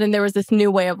 all of a sudden there was this new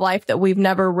way of life that we've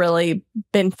never really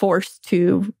been forced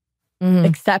to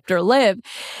accept or live.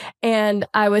 And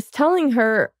I was telling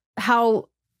her how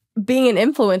being an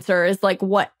influencer is like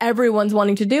what everyone's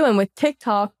wanting to do. And with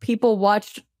TikTok, people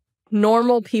watch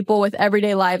normal people with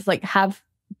everyday lives like have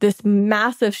this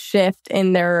massive shift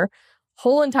in their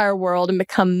whole entire world and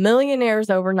become millionaires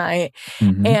overnight.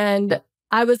 And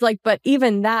I was like, but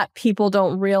even that people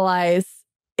don't realize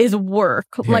is work.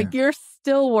 Like, you're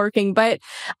still working. But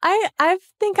I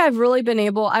think I've really been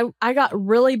able, I got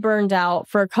really burned out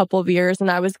for a couple of years, and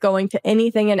I was going to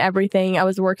anything and everything. I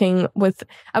was working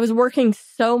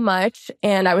so much,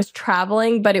 and I was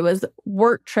traveling, but it was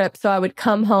work trips. So I would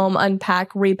come home,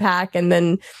 unpack, repack, and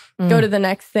then go to the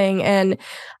next thing. And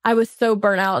I was so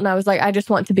burnt out, and I was like, I just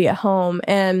want to be at home.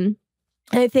 And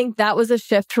I think that was a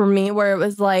shift for me where it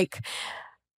was like,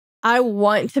 I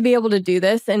want to be able to do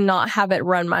this and not have it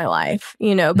run my life,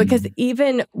 you know, because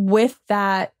even with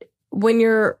that, when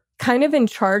you're kind of in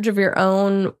charge of your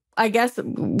own, I guess,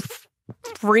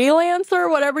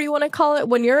 freelancer, whatever you want to call it,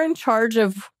 when you're in charge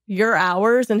of your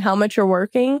hours and how much you're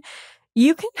working,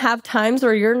 you can have times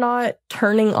where you're not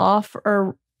turning off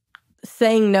or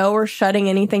saying no or shutting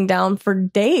anything down for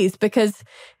days, because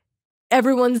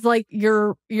everyone's like,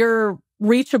 you're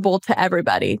reachable to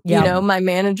everybody. You know, my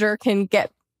manager can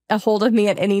get a hold of me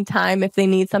at any time if they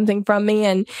need something from me.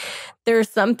 And there's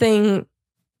something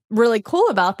really cool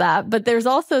about that. But there's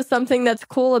also something that's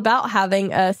cool about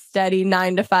having a steady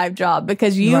 9 to 5 job,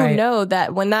 because you know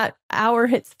that when that hour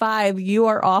hits 5, you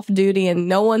are off duty and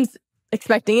no one's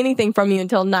expecting anything from you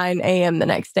until 9 a.m. the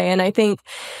next day. And I think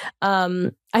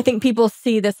people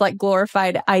see this like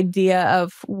glorified idea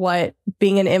of what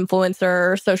being an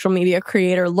influencer or social media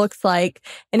creator looks like.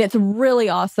 And it's really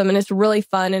awesome and it's really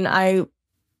fun. And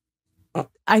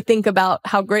I think about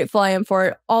how grateful I am for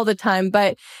it all the time,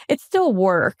 but it's still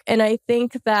work. And I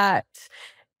think that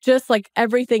just like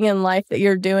everything in life that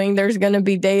you're doing, there's going to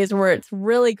be days where it's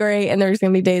really great and there's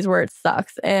going to be days where it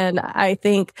sucks. And I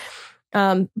think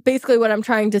basically what I'm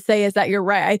trying to say is that you're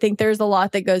right. I think there's a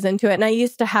lot that goes into it. And I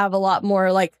used to have a lot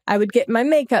more, like I would get my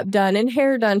makeup done and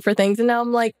hair done for things. And now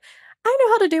I'm like, I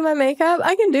know how to do my makeup.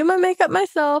 I can do my makeup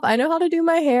myself. I know how to do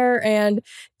my hair, and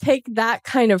take that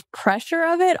kind of pressure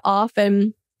of it off,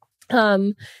 and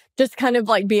just kind of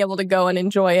like be able to go and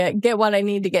enjoy it, get what I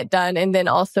need to get done, and then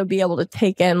also be able to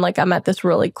take in, like I'm at this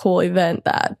really cool event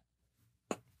that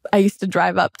I used to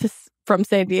drive up to from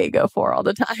San Diego for all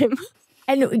the time.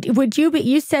 And would you be,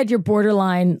 you said you're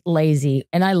borderline lazy,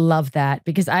 and I love that,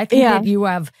 because I think that you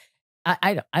have,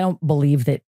 I don't believe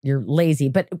that you're lazy,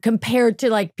 but compared to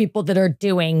like people that are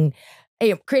doing,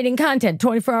 creating content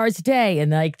 24 hours a day,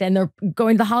 and like then they're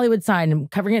going to the Hollywood sign and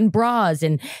covering it in bras,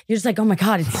 and you're just like, oh my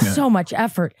God, it's so much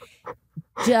effort.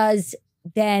 Does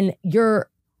then your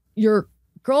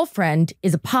girlfriend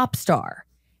is a pop star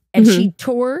and she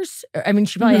tours? I mean,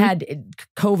 she probably had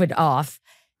COVID off.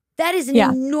 That is an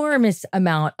enormous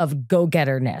amount of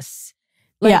go-getterness.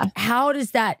 Like, how does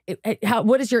that,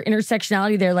 what is your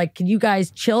intersectionality there? Like, can you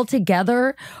guys chill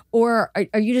together? Or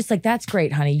are you just like, that's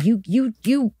great, honey.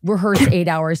 You rehearse 8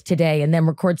 hours today and then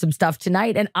record some stuff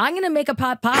tonight, and I'm going to make a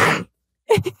pot pie.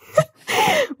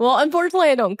 Well, unfortunately,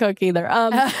 I don't cook either.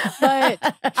 But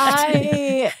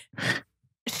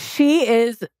she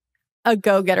is a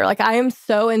go-getter. Like, I am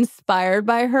so inspired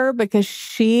by her because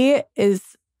she is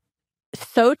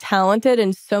so talented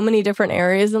in so many different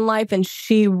areas in life, and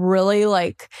she really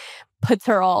like puts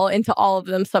her all into all of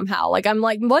them somehow. Like, I'm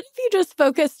like, what if you just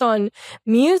focused on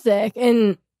music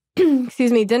and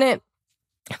excuse me, didn't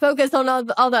focus on all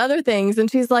the other things? And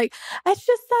she's like, it's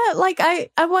just that like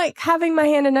I'm like having my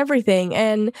hand in everything.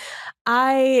 And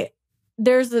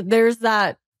there's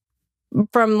that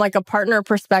from like a partner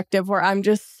perspective where I'm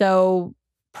just so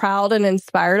proud and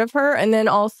inspired of her. And then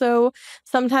also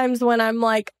sometimes when I'm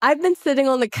like, I've been sitting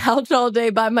on the couch all day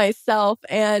by myself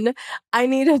and I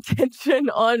need attention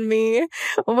on me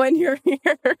when you're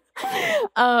here.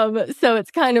 So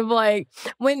it's kind of like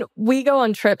when we go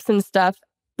on trips and stuff,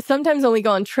 sometimes when we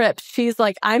go on trips, she's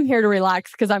like, I'm here to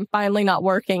relax because I'm finally not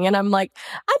working. And I'm like,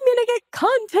 I'm going to get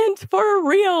content for a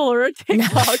reel or a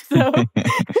TikTok. So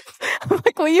I'm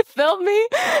like, will you film me?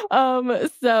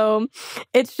 So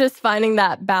it's just finding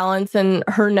that balance, and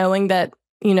her knowing that,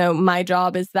 you know, my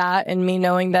job is that, and me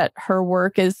knowing that her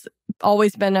work has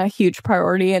always been a huge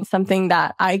priority and something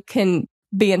that I can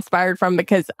be inspired from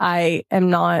because I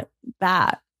am not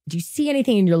that. Do you see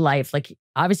anything in your life? Like,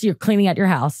 obviously you're cleaning out your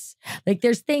house. Like,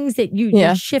 there's things that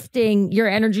you're shifting, your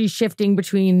energy shifting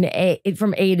between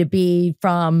from A to B,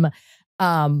 from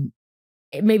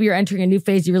maybe you're entering a new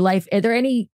phase of your life. Are there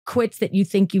any quits that you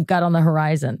think you've got on the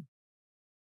horizon?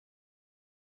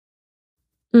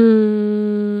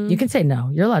 You can say no.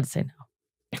 You're allowed to say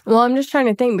no. Well, I'm just trying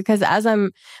to think, because as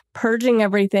I'm purging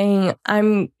everything,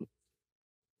 I'm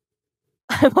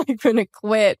like going to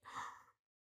quit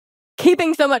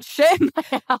keeping so much shit in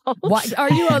my house. What,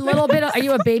 are you a little bit? Are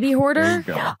you a baby hoarder?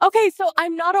 Okay, so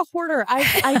I'm not a hoarder.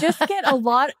 I just get a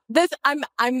lot.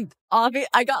 I'm obvious.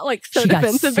 I got like so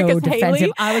defensive because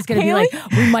Hayley. I was going to be like,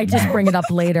 we might just bring it up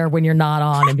later when you're not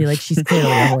on and be like, she's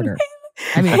clearly a hoarder.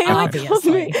 I mean,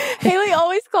 obviously. Haley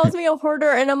always calls me a hoarder,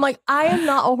 and I'm like, I am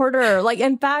not a hoarder. Like,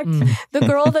 in fact, the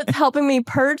girl that's helping me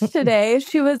purge today,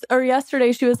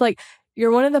 yesterday, she was like,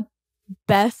 you're one of the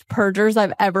best purgers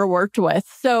I've ever worked with.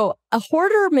 So a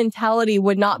hoarder mentality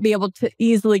would not be able to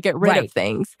easily get rid of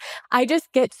things. I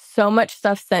just get so much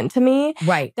stuff sent to me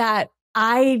that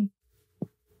I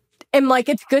am like,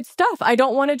 it's good stuff. I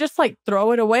don't want to just like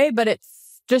throw it away, but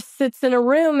it's just sits in a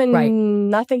room and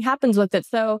nothing happens with it.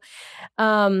 So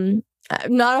I'm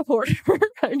not a hoarder.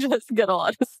 I just get a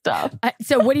lot of stuff.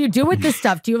 So what do you do with this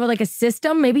stuff? Do you have like a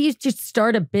system? Maybe you just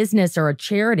start a business or a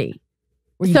charity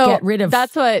where you get rid of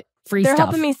that's what free they're stuff.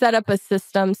 helping me set up a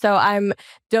system. So I'm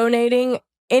donating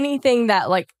anything that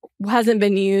like hasn't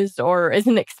been used or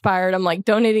isn't expired. I'm like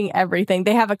donating everything.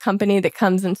 They have a company that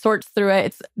comes and sorts through it.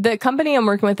 It's the company I'm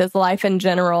working with is Life in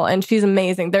General, and she's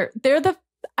amazing.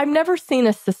 I've never seen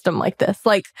a system like this.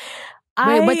 Like,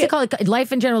 Wait, what's it called? Like,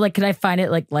 Life in General. Like, can I find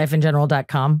it like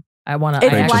lifeingeneral.com? I want to.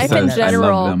 It's Life in I love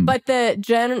General, them. but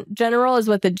the general is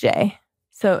with a J.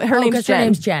 So her name's Jen. Her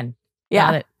name's Jen. Yeah.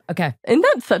 Got it. Okay. Isn't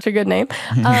that such a good name?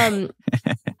 But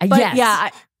yes. yeah,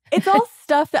 it's all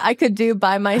stuff that I could do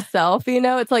by myself. You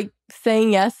know, it's like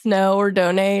saying yes, no, or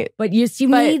donate. But you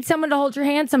need someone to hold your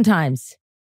hand sometimes.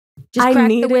 Just I crack the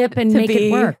needed whip and to make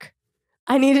it work.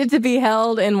 I needed to be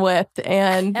held and whipped,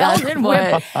 and Held that's and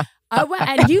what.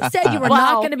 And you said you were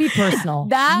not going to be personal.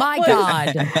 That My was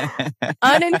God.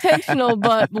 Unintentional,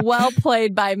 but well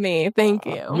played by me. Thank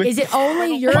you. Is it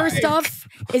only your stuff?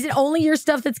 Is it only your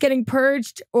stuff that's getting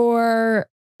purged, or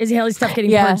is Hayley's stuff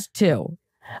getting purged too?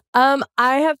 I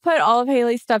have put all of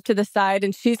Hayley's stuff to the side,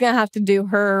 and she's gonna have to do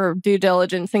her due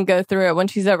diligence and go through it when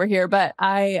she's over here. But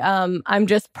I'm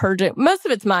just purging. Most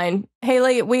of it's mine.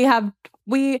 Hayley,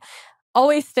 we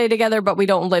always stay together, but we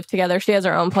don't live together. She has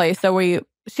her own place, so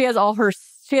she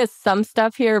has some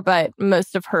stuff here, but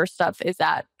most of her stuff is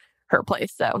at her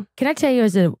place. So can I tell you,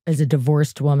 as a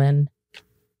divorced woman,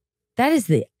 that is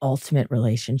the ultimate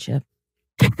relationship.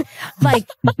 Like,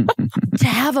 to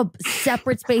have a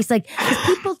separate space, like,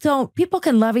 'cause people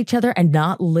can love each other and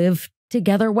not live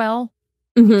together well.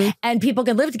 Mm-hmm. And people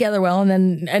can live together well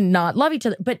and not love each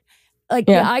other. But like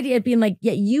the idea of being like,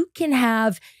 you can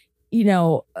have,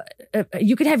 you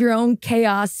can have your own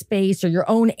chaos space or your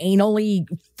own anally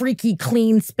freaky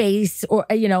clean space, or,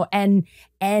 and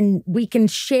we can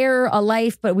share a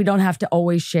life, but we don't have to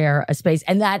always share a space.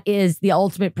 And that is the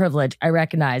ultimate privilege. I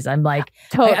recognize. I'm like,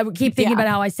 I keep thinking about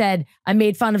how I said I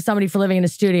made fun of somebody for living in a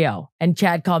studio, and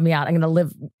Chad called me out. I'm going to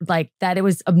live like that. It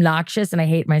was obnoxious, and I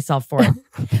hate myself for it.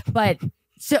 But it was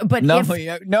because the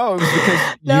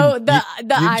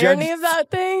irony of that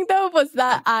thing though was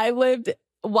that I lived.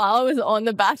 While I was on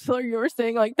The Bachelor, you were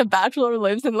saying like The Bachelor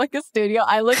lives in like a studio.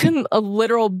 I lived in a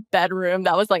literal bedroom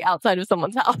that was like outside of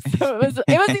someone's house. So it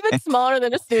was even smaller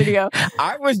than a studio.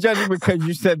 I was judging because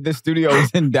you said the studio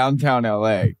was in downtown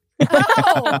LA.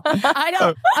 Oh, I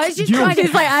don't. I was just trying to.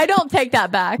 She's like, I don't take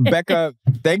that back. Becca,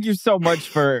 thank you so much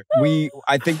for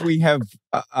I think we have.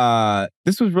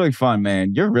 This was really fun,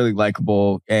 man. You're really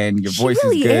likable, and your voice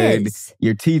really is good. is.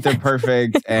 Your teeth are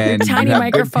perfect, and Your tiny you have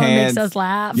microphone good pants. makes us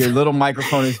laugh. Your little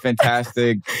microphone is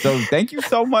fantastic. So thank you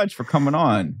so much for coming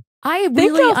on. I Thank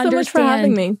really y'all so much for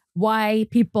having understand me. why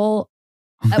people.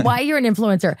 Why you're an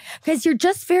influencer, because you're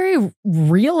just very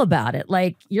real about it.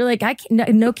 Like, you're like, I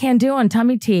can no can do on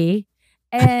tummy tea,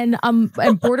 and I'm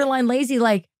borderline lazy.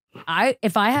 Like,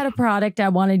 if I had a product I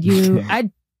wanted you,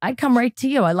 I'd come right to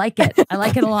you. I like it. I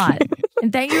like it a lot.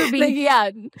 And thank you for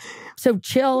being so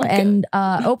chill and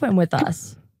open with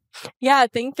us. Yeah,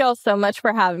 thank y'all so much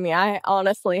for having me. I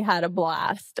honestly had a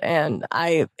blast, and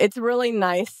it's really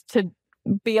nice to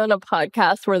be on a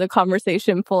podcast where the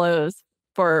conversation flows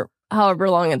for however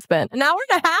long it's been. An hour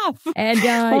and a half. And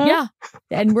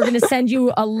and we're going to send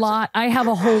you a lot. I have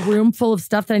a whole room full of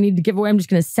stuff that I need to give away. I'm just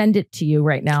going to send it to you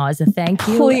right now as a thank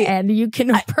you. Please. And you can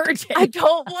purchage it. I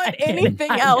don't want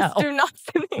anything else. Do not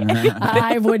send me anything.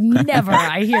 I would never.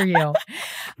 I hear you.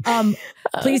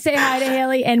 Please say hi to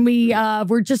Hayley. And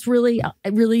we're just really,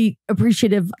 really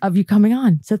appreciative of you coming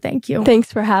on. So thank you.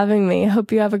 Thanks for having me. I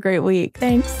hope you have a great week.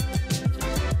 Thanks.